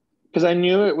 Because I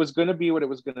knew it was going to be what it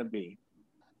was going to be.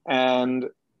 And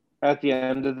at the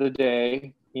end of the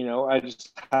day, I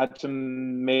just had to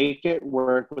make it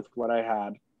work with what I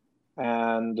had.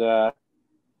 And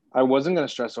I wasn't going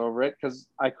to stress over it because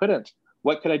I couldn't.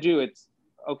 What could I do? It's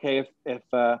okay if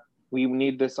we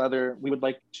need this other, we would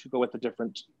like to go with a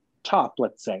different top,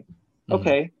 let's say.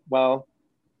 Okay, well,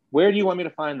 where do you want me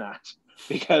to find that?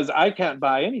 Because I can't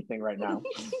buy anything right now,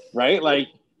 right? Like,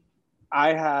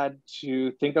 I had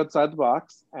to think outside the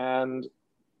box, and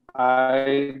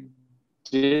I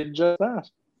did just that.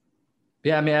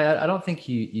 Yeah, I mean, I don't think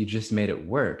you just made it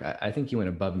work. I think you went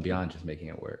above and beyond just making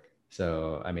it work.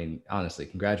 So, I mean, honestly,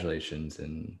 congratulations,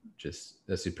 and just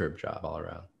a superb job all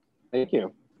around. Thank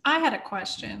you. I had a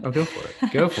question. Oh, go for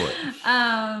it. Go for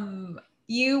it.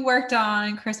 You worked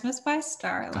on Christmas by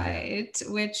Starlight,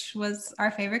 which was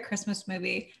our favorite Christmas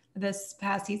movie this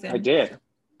past season. I did.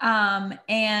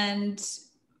 And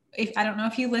I don't know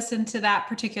if you listened to that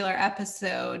particular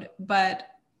episode, but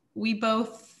we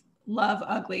both love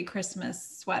ugly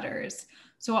Christmas sweaters.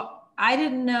 So I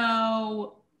didn't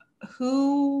know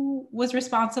who was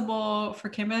responsible for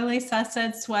Kimberly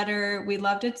Susted's sweater. We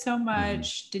loved it so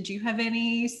much. Did you have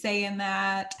any say in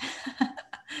that?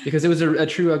 Because it was a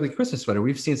true ugly Christmas sweater.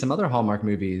 We've seen some other Hallmark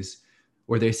movies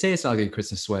where they say it's an ugly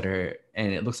Christmas sweater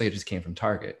and it looks like it just came from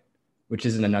Target, which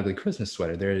isn't an ugly Christmas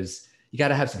sweater. You got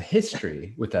to have some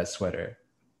history with that sweater.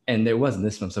 And there wasn't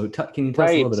this one. So can you tell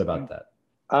us a little bit about that?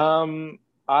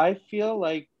 I feel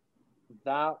like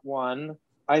that one,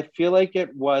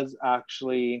 it was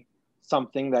actually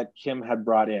something that Kim had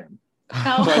brought in.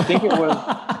 Oh. So I think it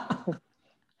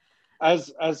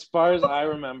was, as far as I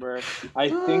remember, I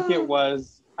think it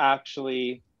was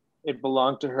actually, it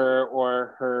belonged to her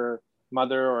or her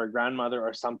mother or grandmother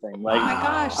or something. Like, oh my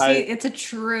gosh, it's a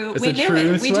true, we knew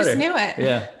it. We just knew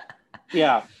it.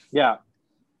 Yeah.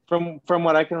 From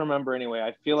what I can remember anyway,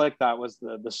 I feel like that was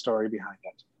the story behind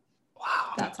it.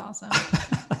 Wow. That's awesome.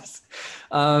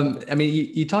 I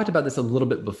mean, you talked about this a little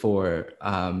bit before,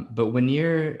 but when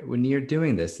you're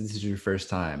doing this is your first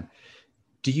time.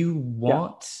 Do you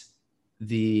want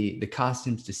the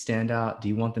costumes to stand out? Do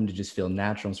you want them to just feel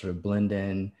natural and sort of blend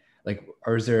in? Like,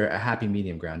 or is there a happy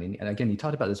medium ground? And again, you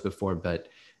talked about this before, but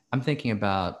I'm thinking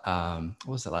about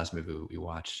what was the last movie we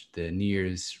watched? The New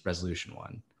Year's resolution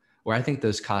one, where I think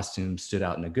those costumes stood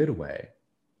out in a good way.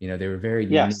 They were very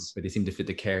unique, but they seemed to fit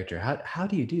the character. How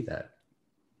do you do that?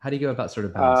 How do you go about sort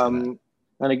of balancing that?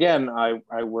 And again,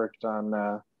 I worked on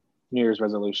New Year's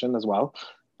resolution as well.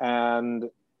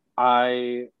 And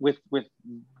I, with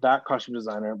that costume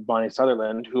designer, Bonnie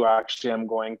Sutherland, who actually I'm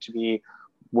going to be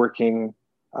working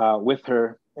with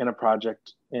her in a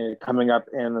project coming up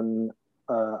in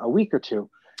a week or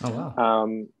two. Oh,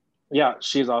 wow.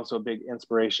 She's also a big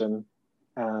inspiration,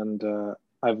 and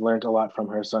I've learned a lot from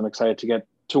her. So I'm excited to get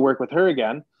to work with her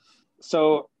again.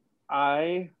 So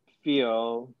I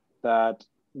feel that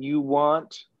you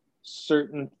want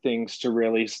certain things to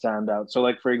really stand out. So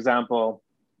like, for example,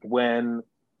 when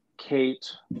Kate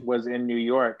was in New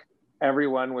York,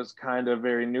 everyone was kind of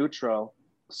very neutral.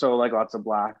 So like lots of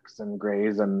blacks and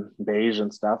grays and beige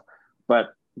and stuff.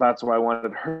 But that's why I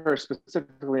wanted her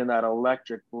specifically in that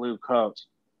electric blue coat,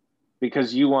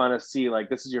 because you want to see, like,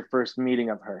 this is your first meeting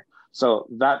of her. So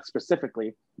that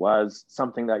specifically was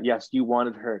something that, yes, you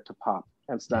wanted her to pop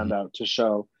and stand out, to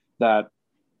show that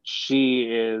she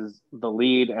is the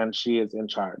lead and she is in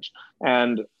charge.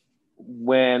 And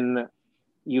when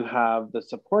you have the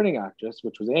supporting actress,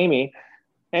 which was Amy,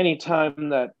 anytime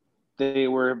that they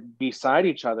were beside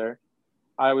each other,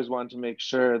 I always wanted to make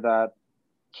sure that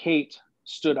Kate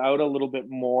stood out a little bit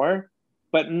more,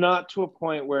 but not to a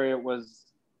point where it was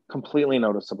completely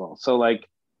noticeable. So like,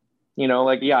 you know,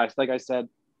 like, yeah, it's like I said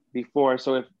before.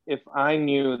 So if I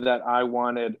knew that I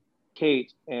wanted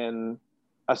Kate in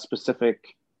a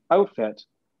specific outfit,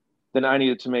 then I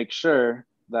needed to make sure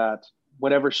that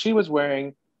whatever she was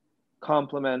wearing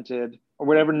complemented, or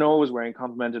whatever Noah was wearing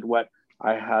complemented what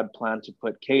I had planned to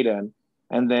put Kate in.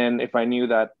 And then if I knew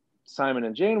that Simon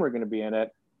and Jane were going to be in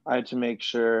it, I had to make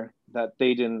sure that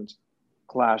they didn't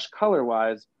clash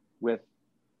color-wise with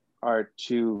our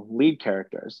two lead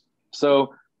characters.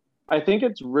 So I think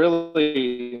it's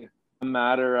really a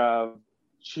matter of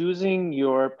choosing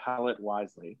your palette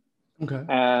wisely. Okay.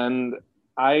 And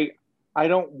I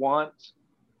don't know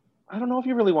if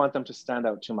you really want them to stand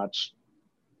out too much.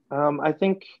 I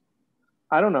think,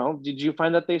 I don't know. Did you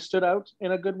find that they stood out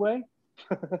in a good way?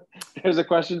 There's a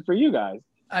question for you guys.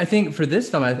 I think for this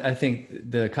film, I think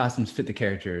the costumes fit the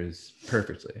characters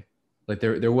perfectly. Like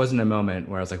there wasn't a moment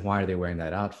where I was like, why are they wearing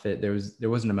that outfit? There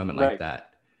wasn't a moment like that.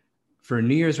 For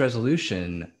New Year's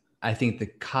resolution, I think the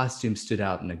costume stood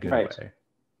out in a good way.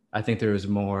 I think there was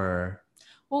more.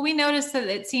 Well, we noticed that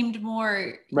it seemed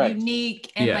more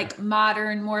unique and like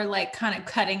modern, more like kind of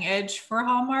cutting edge for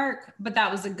Hallmark, but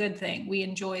that was a good thing. We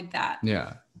enjoyed that.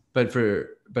 Yeah. But for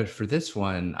this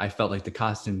one, I felt like the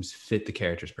costumes fit the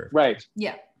characters perfectly. Right.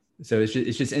 Yeah. So it's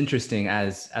just interesting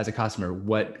as a costumer,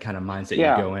 what kind of mindset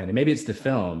you go in. And maybe it's the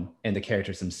film and the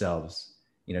characters themselves,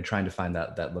 you know, trying to find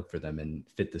that look for them and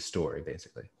fit the story,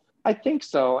 basically. I think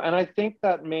so. And I think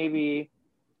that maybe,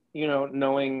 you know,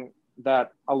 knowing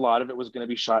that a lot of it was going to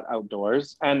be shot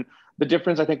outdoors. And the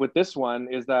difference, I think, with this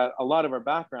one is that a lot of our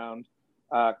background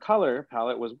color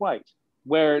palette was white,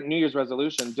 where New Year's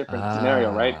resolution, different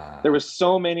scenario, right? There was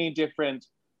so many different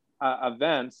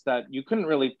events that you couldn't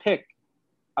really pick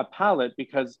a palette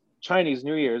because Chinese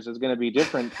New Year's is going to be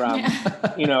different from,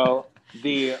 you know,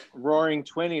 the Roaring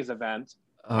Twenties event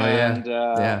and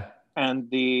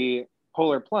the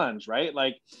Polar Plunge, right?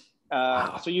 Like,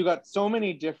 so you got so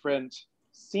many different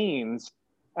scenes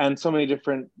and so many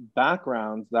different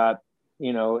backgrounds that,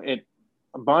 you know,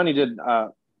 Bonnie did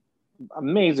an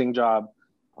amazing job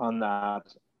on that.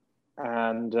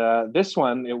 And this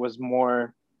one, it was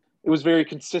very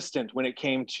consistent when it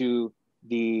came to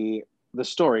the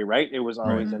story, right? It was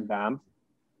always in Banff,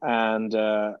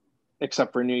 and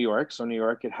except for New York. So New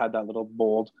York, it had that little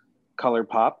bold color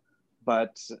pop,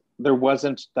 but there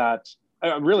wasn't that.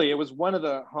 Really, it was one of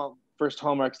the first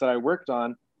Hallmarks that I worked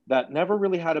on that never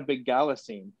really had a big gala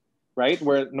scene, right?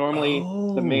 Where normally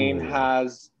the main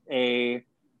has a,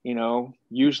 you know,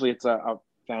 usually it's a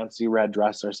fancy red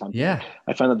dress or something. Yeah.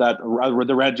 I found that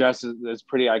the red dress is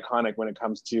pretty iconic when it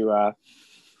comes to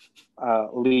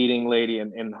leading lady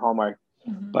in Hallmark.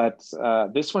 Mm-hmm.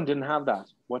 But this one didn't have that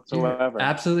whatsoever. You're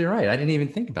absolutely right. I didn't even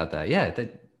think about that.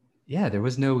 Yeah, there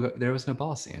was no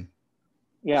ball scene.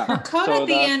 Yeah. Her coat at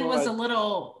the end was a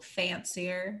little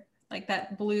fancier, like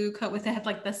that blue coat with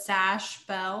like the sash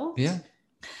belt. Yeah.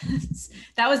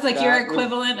 That was like your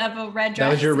equivalent of a red dress.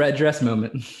 That was your red dress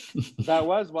moment. That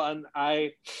was one.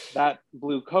 That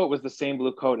blue coat was the same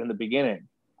blue coat in the beginning.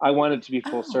 I wanted to be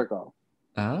full circle.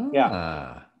 Oh.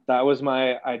 Yeah. That was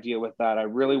my idea with that. I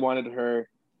really wanted her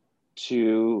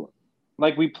to,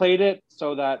 like, we played it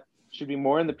so that she'd be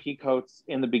more in the pea coats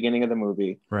in the beginning of the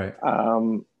movie. Right.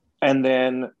 And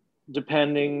then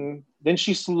then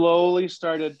she slowly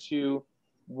started to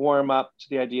warm up to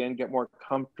the idea and get more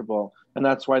comfortable. And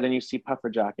that's why then you see puffer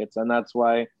jackets. And that's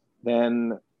why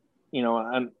then, you know,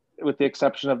 and with the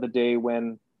exception of the day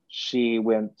when they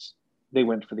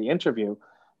went for the interview,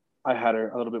 I had her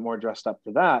a little bit more dressed up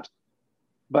for that.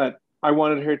 But I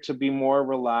wanted her to be more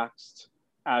relaxed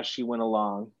as she went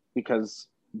along, because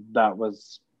that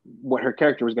was what her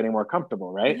character was getting more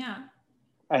comfortable, right? Yeah.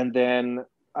 And then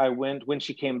when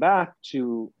she came back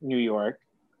to New York,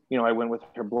 you know, I went with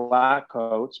her black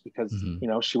coats because, you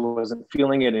know, she wasn't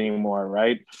feeling it anymore,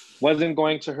 right? Wasn't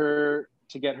going to her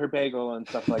to get her bagel and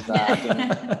stuff like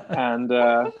that. and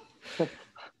I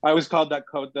always called that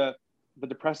coat the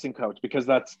depressing coat, because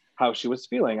that's how she was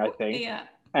feeling, I think. Yeah.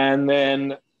 And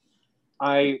then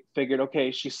I figured,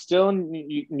 okay, she's still a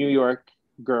New York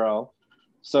girl.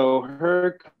 So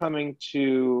her coming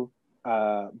to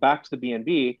back to the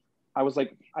B&B, I was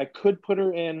like, I could put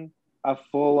her in a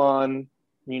full-on,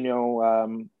 you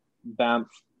know, Banff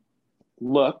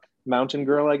look, mountain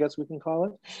girl, I guess we can call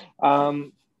it.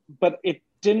 But it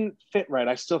didn't fit right.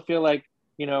 I still feel like,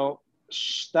 you know,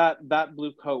 that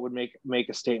blue coat would make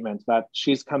a statement that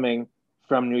she's coming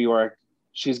from New York.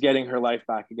 She's getting her life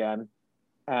back again,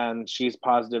 and she's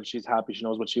positive, she's happy, she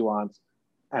knows what she wants.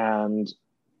 And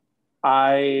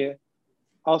I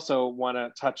also want to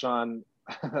touch on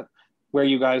where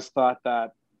you guys thought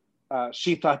that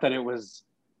she thought that it was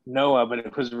Noah, but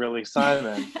it was really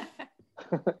Simon.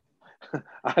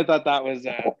 I thought that was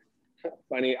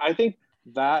funny. I think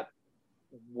that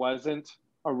wasn't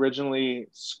originally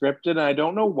scripted, and I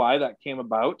don't know why that came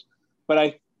about, but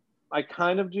I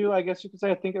kind of do, I guess you could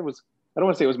say. I think it was, I don't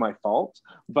want to say it was my fault,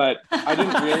 but I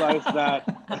didn't realize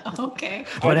that. Okay.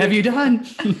 What have you done?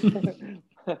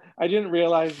 I didn't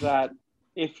realize that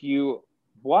if you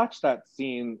watch that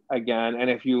scene again, and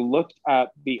if you looked at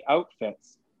the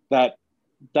outfits,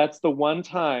 that's the one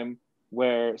time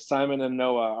where Simon and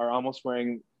Noah are almost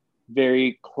wearing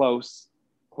very close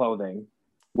clothing,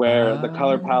 where the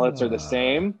color palettes are the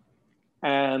same.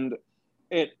 And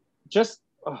it just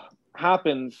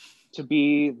happened to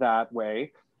be that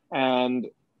way. And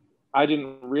I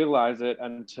didn't realize it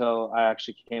until I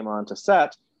actually came onto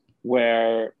set,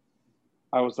 where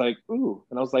I was like, ooh,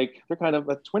 and I was like, they're kind of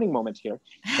a twinning moment here.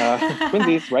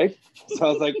 Twinsies, right? So I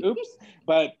was like, oops.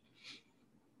 But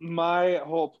my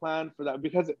whole plan for that,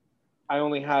 because I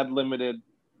only had limited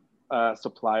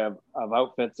supply of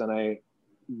outfits, and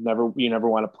you never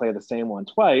want to play the same one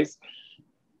twice.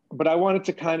 But I wanted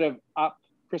to kind of up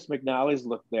Chris McNally's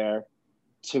look there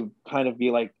to kind of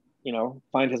be like,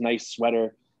 find his nice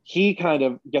sweater. He kind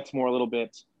of gets more a little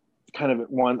bit kind of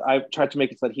I tried to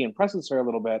make it so that he impresses her a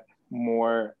little bit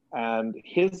more, and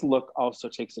his look also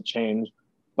takes a change,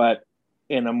 but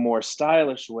in a more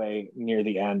stylish way near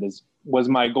the end was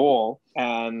my goal.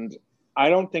 And I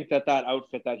don't think that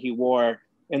outfit that he wore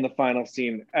in the final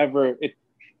scene it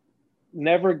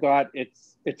never got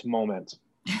its moment.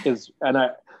 That's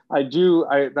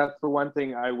the one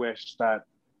thing I wish, that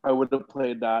I would have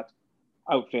played that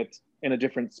outfit in a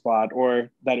different spot, or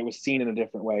that it was seen in a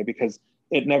different way, because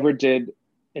it never did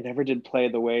play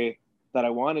the way that I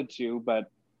wanted to.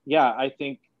 But yeah, I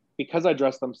think because I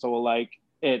dressed them so alike,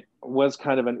 it was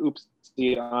kind of an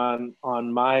oopsie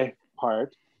on my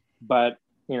part. But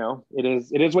it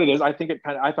is what it is. I think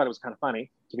I thought it was kind of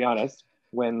funny, to be honest,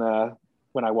 when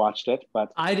I watched it.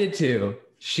 But I did too.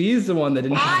 She's the one that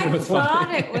didn't think it was funny. I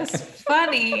thought it was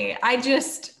funny.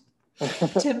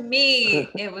 To me,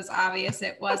 it was obvious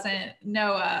it wasn't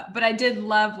Noah, but I did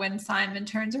love when Simon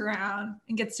turns around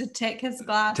and gets to take his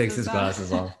glasses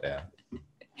off. Yeah.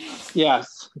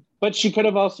 Yes. But she could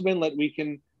have also been let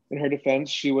weaken. In her defense,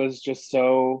 she was just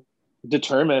so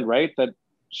determined, right? That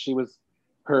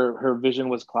her vision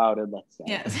was clouded, let's say.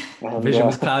 Yes. And, vision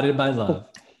was clouded by love.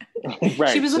 Right.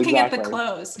 She was looking at the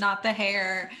clothes, not the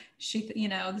hair.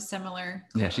 The similar.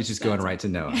 Yeah, she's just going right to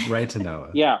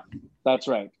Noah. Yeah, that's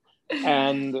right.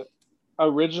 And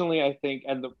originally, I think,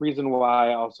 and the reason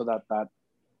why also that the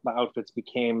outfits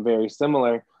became very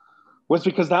similar was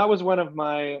because that was one of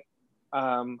my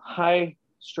high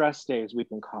stress days, we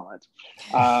can call it,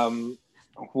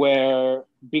 where,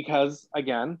 because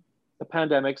again, the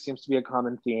pandemic seems to be a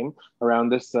common theme around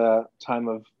this time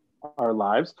of our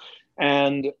lives,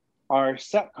 and our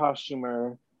set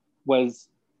costumer was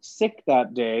sick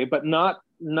that day, but not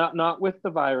with the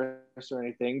virus or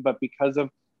anything, but because of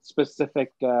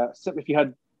specific if you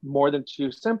had more than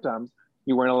 2 symptoms,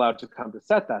 you weren't allowed to come to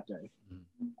set that day.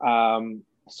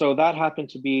 So that happened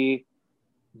to be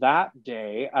that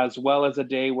day, as well as a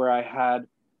day where I had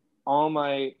all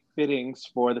my fittings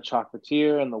for the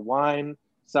chocolatier and the wine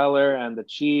cellar and the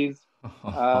cheese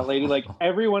lady. Like,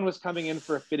 everyone was coming in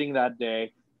for a fitting that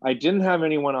day. I didn't have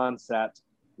anyone on set.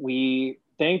 We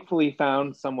thankfully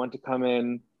found someone to come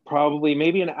in probably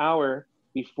maybe an hour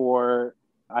before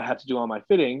I had to do all my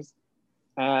fittings,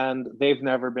 and they've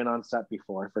never been on set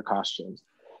before for costumes.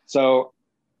 So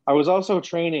I was also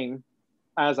training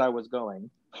as I was going.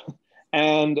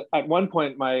 And at one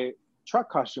point, my truck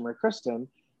costumer, Kristen,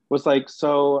 was like,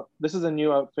 so this is a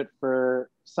new outfit for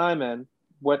Simon.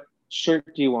 What shirt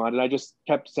do you want? And I just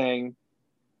kept saying,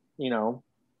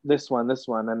 this one.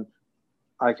 And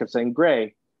I kept saying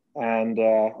gray. And,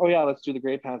 oh yeah, let's do the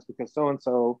gray pants because Noah's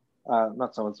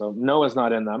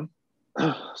not in them.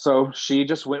 So she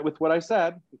just went with what I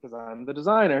said because I'm the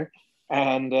designer.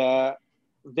 And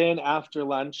then after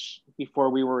lunch, before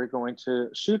we were going to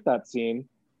shoot that scene,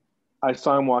 I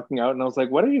saw him walking out and I was like,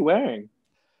 what are you wearing?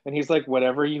 And he's like,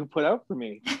 whatever you put out for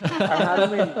me. I had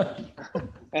him in,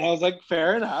 and I was like,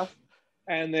 fair enough.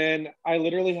 And then I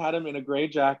literally had him in a gray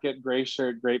jacket, gray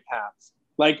shirt, gray pants.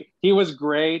 Like, he was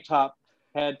gray top,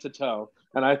 head to toe.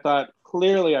 And I thought,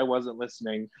 clearly I wasn't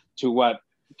listening to what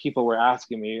people were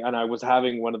asking me, and I was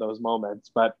having one of those moments.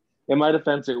 But in my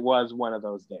defense, it was one of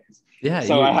those days. Yeah,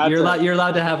 so you're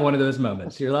allowed to have one of those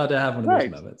moments. You're allowed to have one of those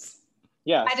moments.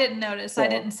 Yeah. I didn't notice. So, I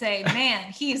didn't say,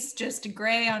 man, he's just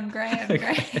gray on gray on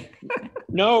gray.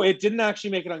 No, it didn't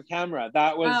actually make it on camera.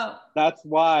 That's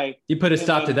why. You put a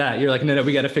stop to that. You're like, no,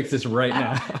 we got to fix this right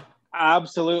now.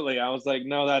 Absolutely. I was like,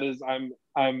 no,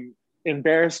 I'm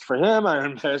embarrassed for him.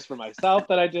 I'm embarrassed for myself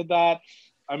that I did that.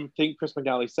 I think Chris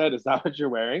McNally said, "Is that what you're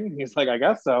wearing?" He's like, "I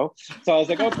guess so." So I was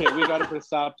like, okay, we got to put a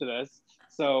stop to this.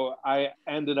 So I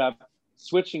ended up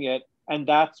switching it. And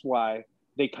that's why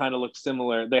they kind of look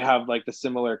similar. They have like the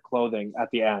similar clothing at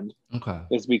the end. Okay.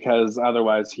 Is because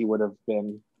otherwise he would have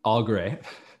been all gray.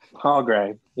 All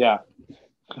gray. Yeah.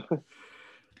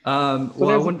 So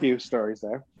there's a few stories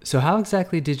there. So how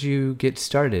exactly did you get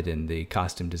started in the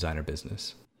costume designer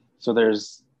business? So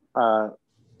there's a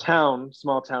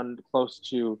small town close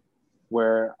to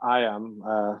where I am,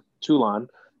 Toulon,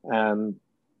 and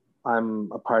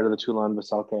I'm a part of the Toulon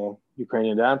Veselka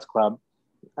Ukrainian Dance Club.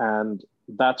 And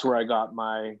that's where I got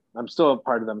I'm still a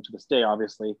part of them to this day,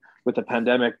 obviously. With the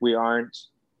pandemic, we aren't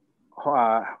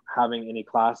having any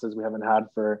classes. We haven't had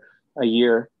for a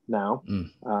year now.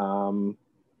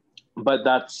 But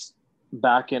that's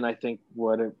back in, I think,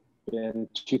 would have been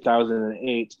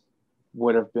 2008,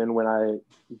 would have been when I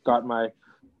got my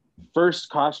first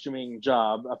costuming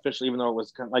job officially, even though it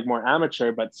was kind of like more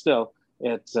amateur, but still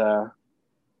it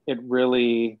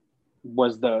really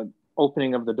was the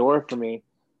opening of the door for me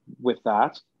with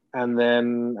that. And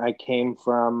then I came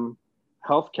from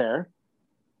healthcare.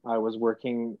 I was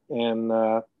working in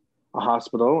a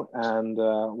hospital and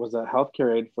was a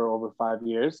healthcare aide for over 5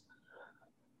 years.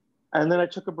 And then I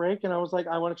took a break and I was like,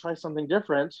 I want to try something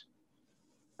different.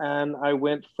 And I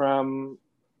went from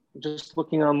just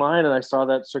looking online and I saw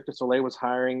that Cirque du Soleil was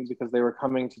hiring because they were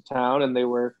coming to town and they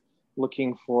were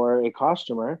looking for a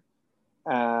costumer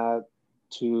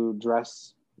to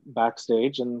dress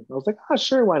backstage. And I was like, oh,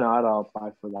 sure, why not? I'll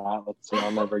apply for that. Let's see,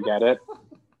 I'll never get it.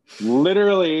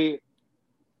 Literally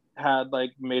had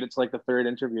made it to the third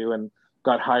interview and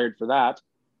got hired for that.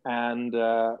 And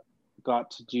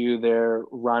got to do their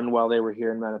run while they were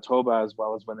here in Manitoba, as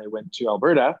well as when they went to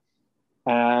Alberta.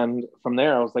 And from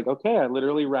there, I was like, okay, I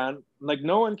literally ran,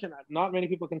 not many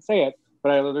people can say it,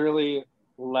 but I literally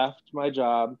left my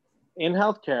job in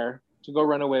healthcare to go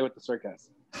run away with the circus.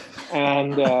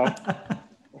 And,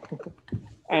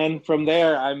 and from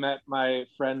there, I met my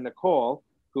friend, Nicole,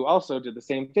 who also did the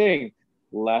same thing,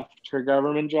 left her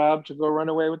government job to go run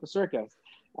away with the circus.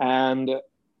 And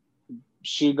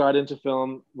she got into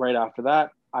film right after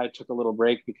that. I took a little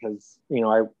break because,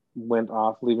 I went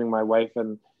off leaving my wife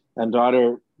and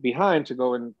daughter behind to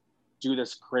go and do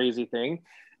this crazy thing.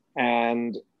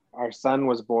 And our son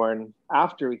was born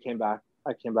after we came back.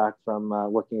 I came back from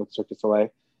working with Cirque du Soleil.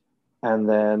 And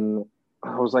then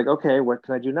I was like, okay, what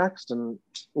can I do next? And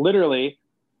literally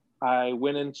I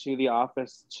went into the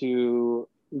office to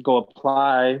go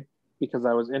apply because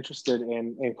I was interested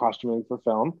in costuming for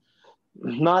film.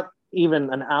 Not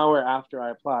even an hour after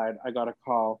I applied, I got a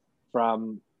call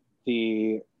from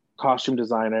the costume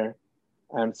designer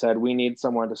and said, we need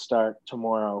someone to start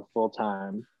tomorrow full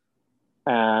time.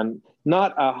 And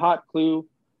not a hot clue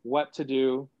what to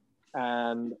do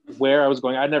and where I was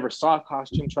going. I never saw a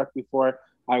costume truck before.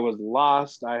 I was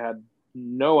lost. I had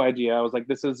no idea. I was like,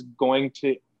 this is going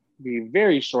to be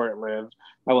very short-lived.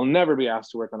 I will never be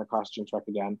asked to work on a costume truck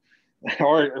again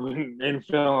or in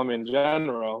film in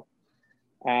general.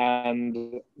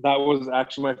 And that was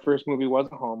actually my first movie was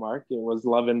a Hallmark. It was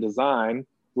Love and Design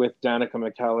with Danica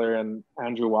McKellar and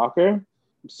Andrew Walker.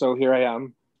 So here I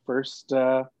am, first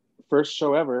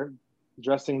show ever,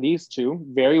 dressing these two,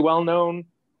 very well known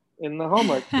in the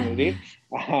Hallmark community.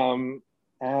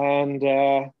 And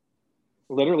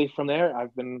literally from there,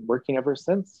 I've been working ever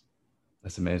since.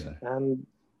 That's amazing. And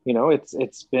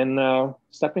it's been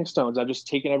stepping stones. I've just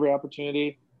taken every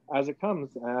opportunity as it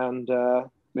comes, and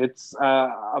it's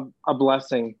a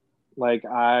blessing.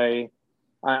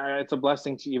 It's a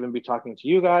blessing to even be talking to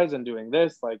you guys and doing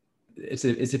this.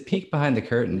 It's a peek behind the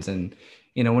curtains. And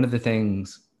one of the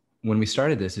things when we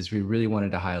started this is we really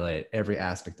wanted to highlight every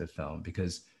aspect of film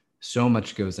because so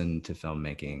much goes into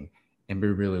filmmaking, and we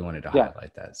really wanted to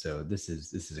highlight that. So this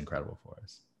is incredible for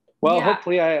us. Well,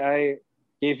 hopefully I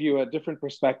gave you a different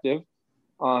perspective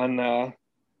on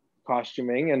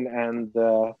costuming and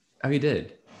oh, you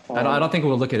did. I don't think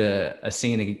we'll look at a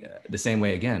scene the same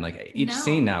way again. Each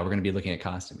scene now, we're going to be looking at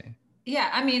costuming.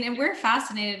 Yeah, I mean, and we're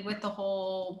fascinated with the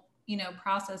whole,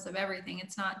 process of everything.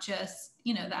 It's not just,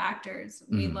 the actors.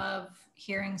 We love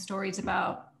hearing stories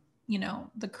about,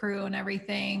 the crew and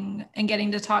everything, and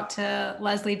getting to talk to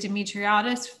Leslie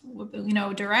Dimitriadis,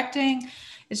 directing.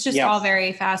 It's just all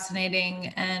very fascinating.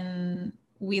 And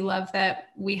we love that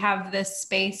we have this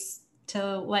space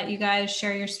to let you guys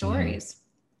share your stories.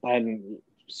 I'm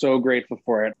so grateful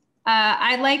for it.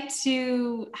 I like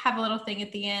to have a little thing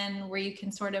at the end where you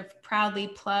can sort of proudly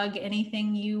plug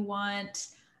anything you want.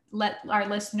 Let our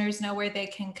listeners know where they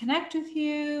can connect with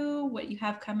you, what you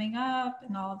have coming up,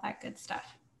 and all of that good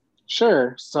stuff.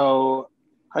 Sure. So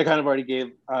I kind of already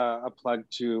gave a plug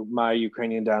to my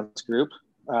Ukrainian dance group,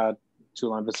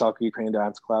 Tulon Veselka Ukrainian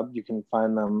Dance Club. You can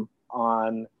find them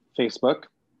on Facebook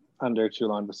under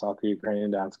Tulon Veselka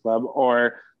Ukrainian Dance Club,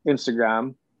 or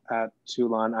Instagram at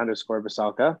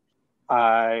Tulon_Veselka.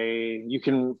 You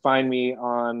can find me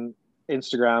on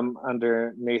Instagram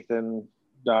under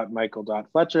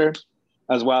Nathan.Michael.Fletcher,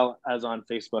 as well as on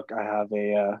Facebook. I have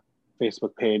a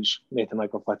Facebook page, Nathan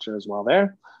Michael Fletcher, as well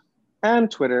there.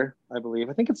 And Twitter, I believe.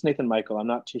 I think it's Nathan Michael. I'm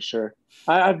not too sure.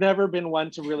 I've never been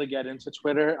one to really get into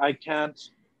Twitter. I can't,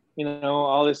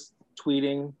 all this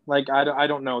tweeting. Like, I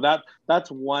don't know.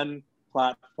 That's one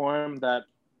platform that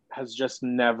has just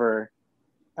never,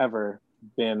 ever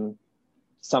been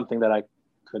something that I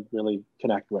could really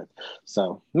connect with.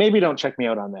 So maybe don't check me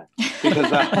out on that,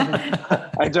 because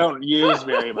I don't use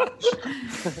very much.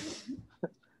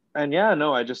 And yeah,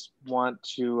 no, I just want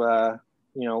to,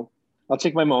 I'll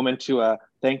take my moment to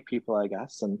thank people, I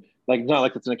guess. And like, not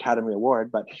like it's an Academy Award,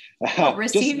 but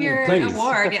receive your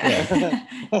award.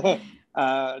 Yeah.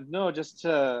 No, just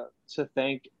to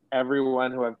thank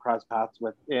everyone who I've crossed paths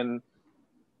with in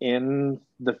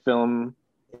the film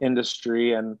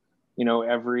industry. And,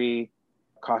 every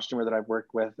costumer that I've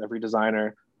worked with, every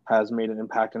designer has made an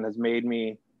impact and has made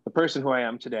me the person who I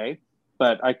am today.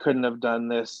 But I couldn't have done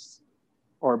this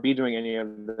or be doing any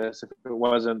of this if it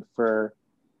wasn't for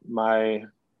my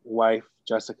wife,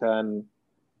 Jessica, and,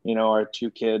 our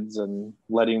 2 kids, and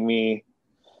letting me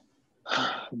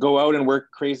go out and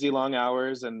work crazy long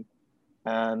hours. And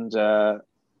sometimes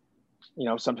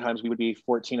we would be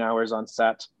 14 hours on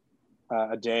set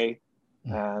a day.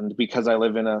 And because I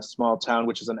live in a small town,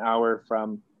 which is an hour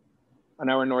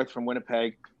north from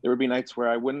Winnipeg, there would be nights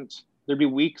where there'd be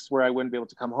weeks where I wouldn't be able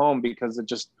to come home because it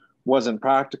just wasn't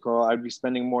practical. I'd be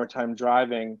spending more time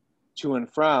driving to and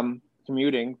from,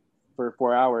 commuting for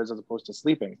 4 hours as opposed to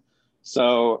sleeping.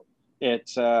 So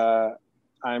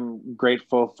I'm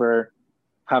grateful for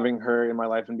having her in my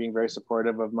life and being very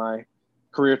supportive of my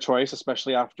career choice,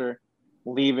 especially after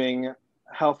leaving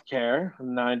healthcare,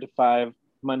 9-to-5,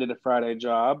 Monday to Friday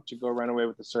job, to go run away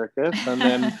with the circus, and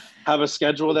then have a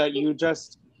schedule that you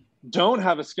just don't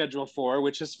have a schedule for,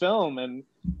 which is film. And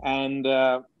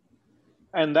that,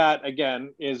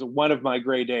 again, is one of my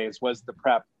gray days, was the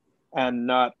prep and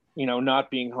not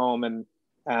being home.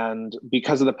 And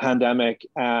because of the pandemic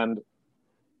and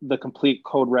the complete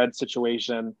code red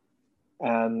situation.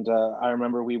 And I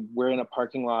remember we were in a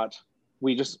parking lot.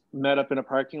 We just met up in a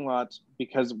parking lot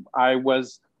because I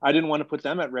didn't want to put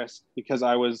them at risk, because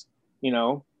I was,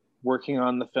 working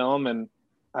on the film, and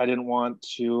I didn't want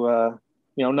to,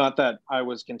 not that I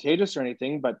was contagious or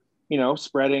anything, but,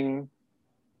 spreading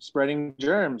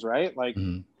germs, right? Like,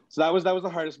 So that was the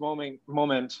hardest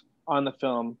moment on the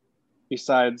film,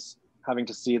 besides having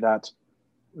to see that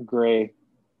gray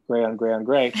on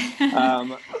gray.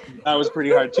 That was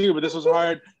pretty hard too, but this was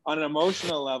hard on an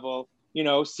emotional level,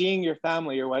 seeing your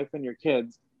family, your wife and your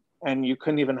kids, and you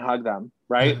couldn't even hug them,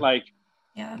 right? Like,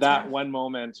 that one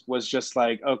moment was just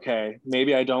like, okay,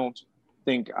 maybe I don't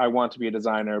think I want to be a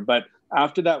designer. But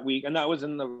after that week, and that was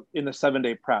in the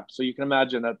 7-day prep, so you can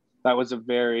imagine that was a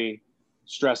very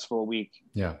stressful week.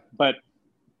 Yeah. But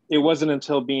it wasn't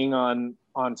until being on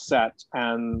set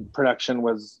and production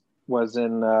was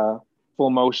in full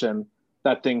motion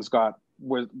that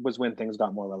was when things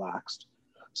got more relaxed.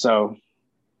 So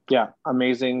yeah,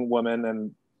 amazing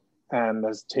woman, and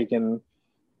has taken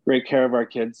great care of our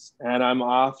kids. And I'm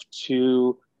off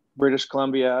to British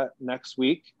Columbia next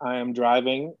week. I am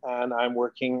driving, and I'm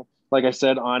working, like I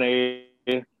said, on a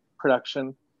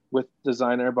production with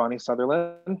designer Bonnie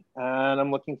Sutherland, and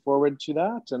I'm looking forward to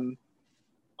that. And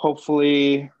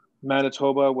hopefully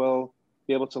Manitoba will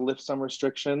be able to lift some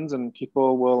restrictions, and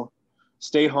people will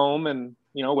stay home and,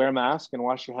 wear a mask and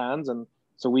wash your hands, and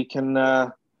so we can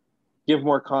give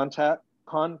more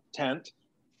content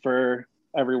for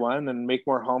everyone and make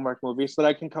more Hallmark movies, so that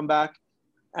I can come back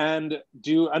and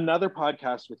do another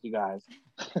podcast with you guys.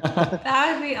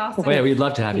 That would be awesome. Well, yeah, we'd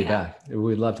love to have you back.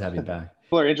 We'd love to have you back.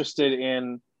 People are interested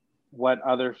in what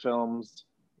other films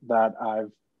that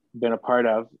I've been a part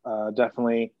of.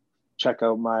 Definitely check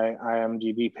out my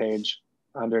IMDb page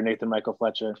under Nathan Michael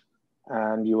Fletcher,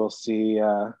 and you will see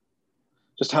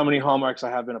just how many Hallmarks I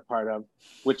have been a part of,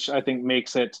 which I think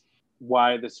makes it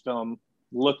why this film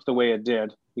looked the way it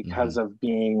did, because of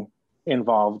being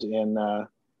involved in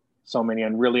so many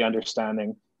and really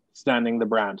understanding the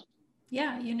brand.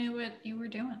 Yeah, you knew what you were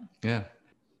doing. Yeah.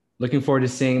 Looking forward to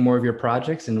seeing more of your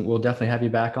projects, and we'll definitely have you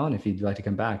back on if you'd like to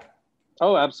come back.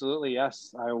 Oh, absolutely.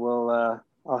 Yes. I will.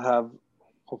 I'll have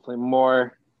hopefully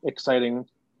more exciting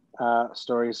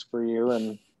stories for you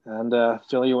and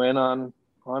fill you in on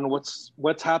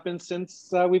what's happened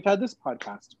since we've had this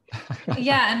podcast.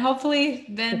 Yeah, and hopefully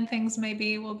then things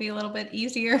maybe will be a little bit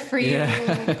easier for you.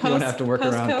 Yeah. You won't have to work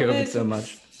around COVID so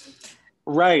much.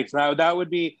 Right. Now that would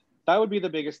be the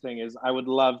biggest thing. Is I would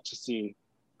love to see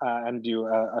and do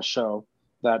a show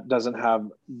that doesn't have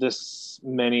this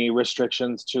many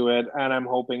restrictions to it, and I'm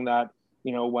hoping that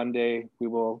one day we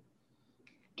will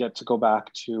get to go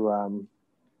back to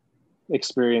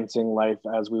experiencing life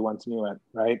as we once knew it,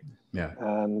 right? Yeah.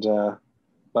 And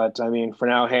but I mean, for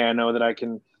now, hey, I know that I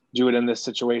can do it in this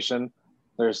situation.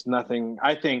 There's nothing.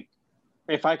 I think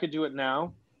if I could do it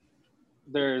now,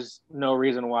 there's no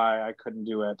reason why I couldn't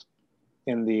do it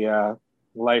in the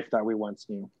life that we once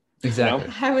knew.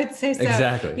 Exactly. I would say so.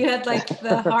 Exactly. You had like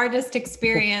the hardest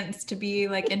experience to be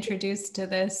like introduced to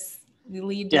this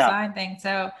lead design thing.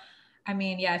 So, I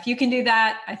mean, yeah, if you can do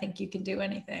that, I think you can do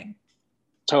anything.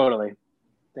 Totally.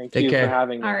 Thank you for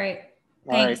having me. All right.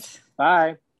 Thanks. All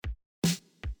right. Bye.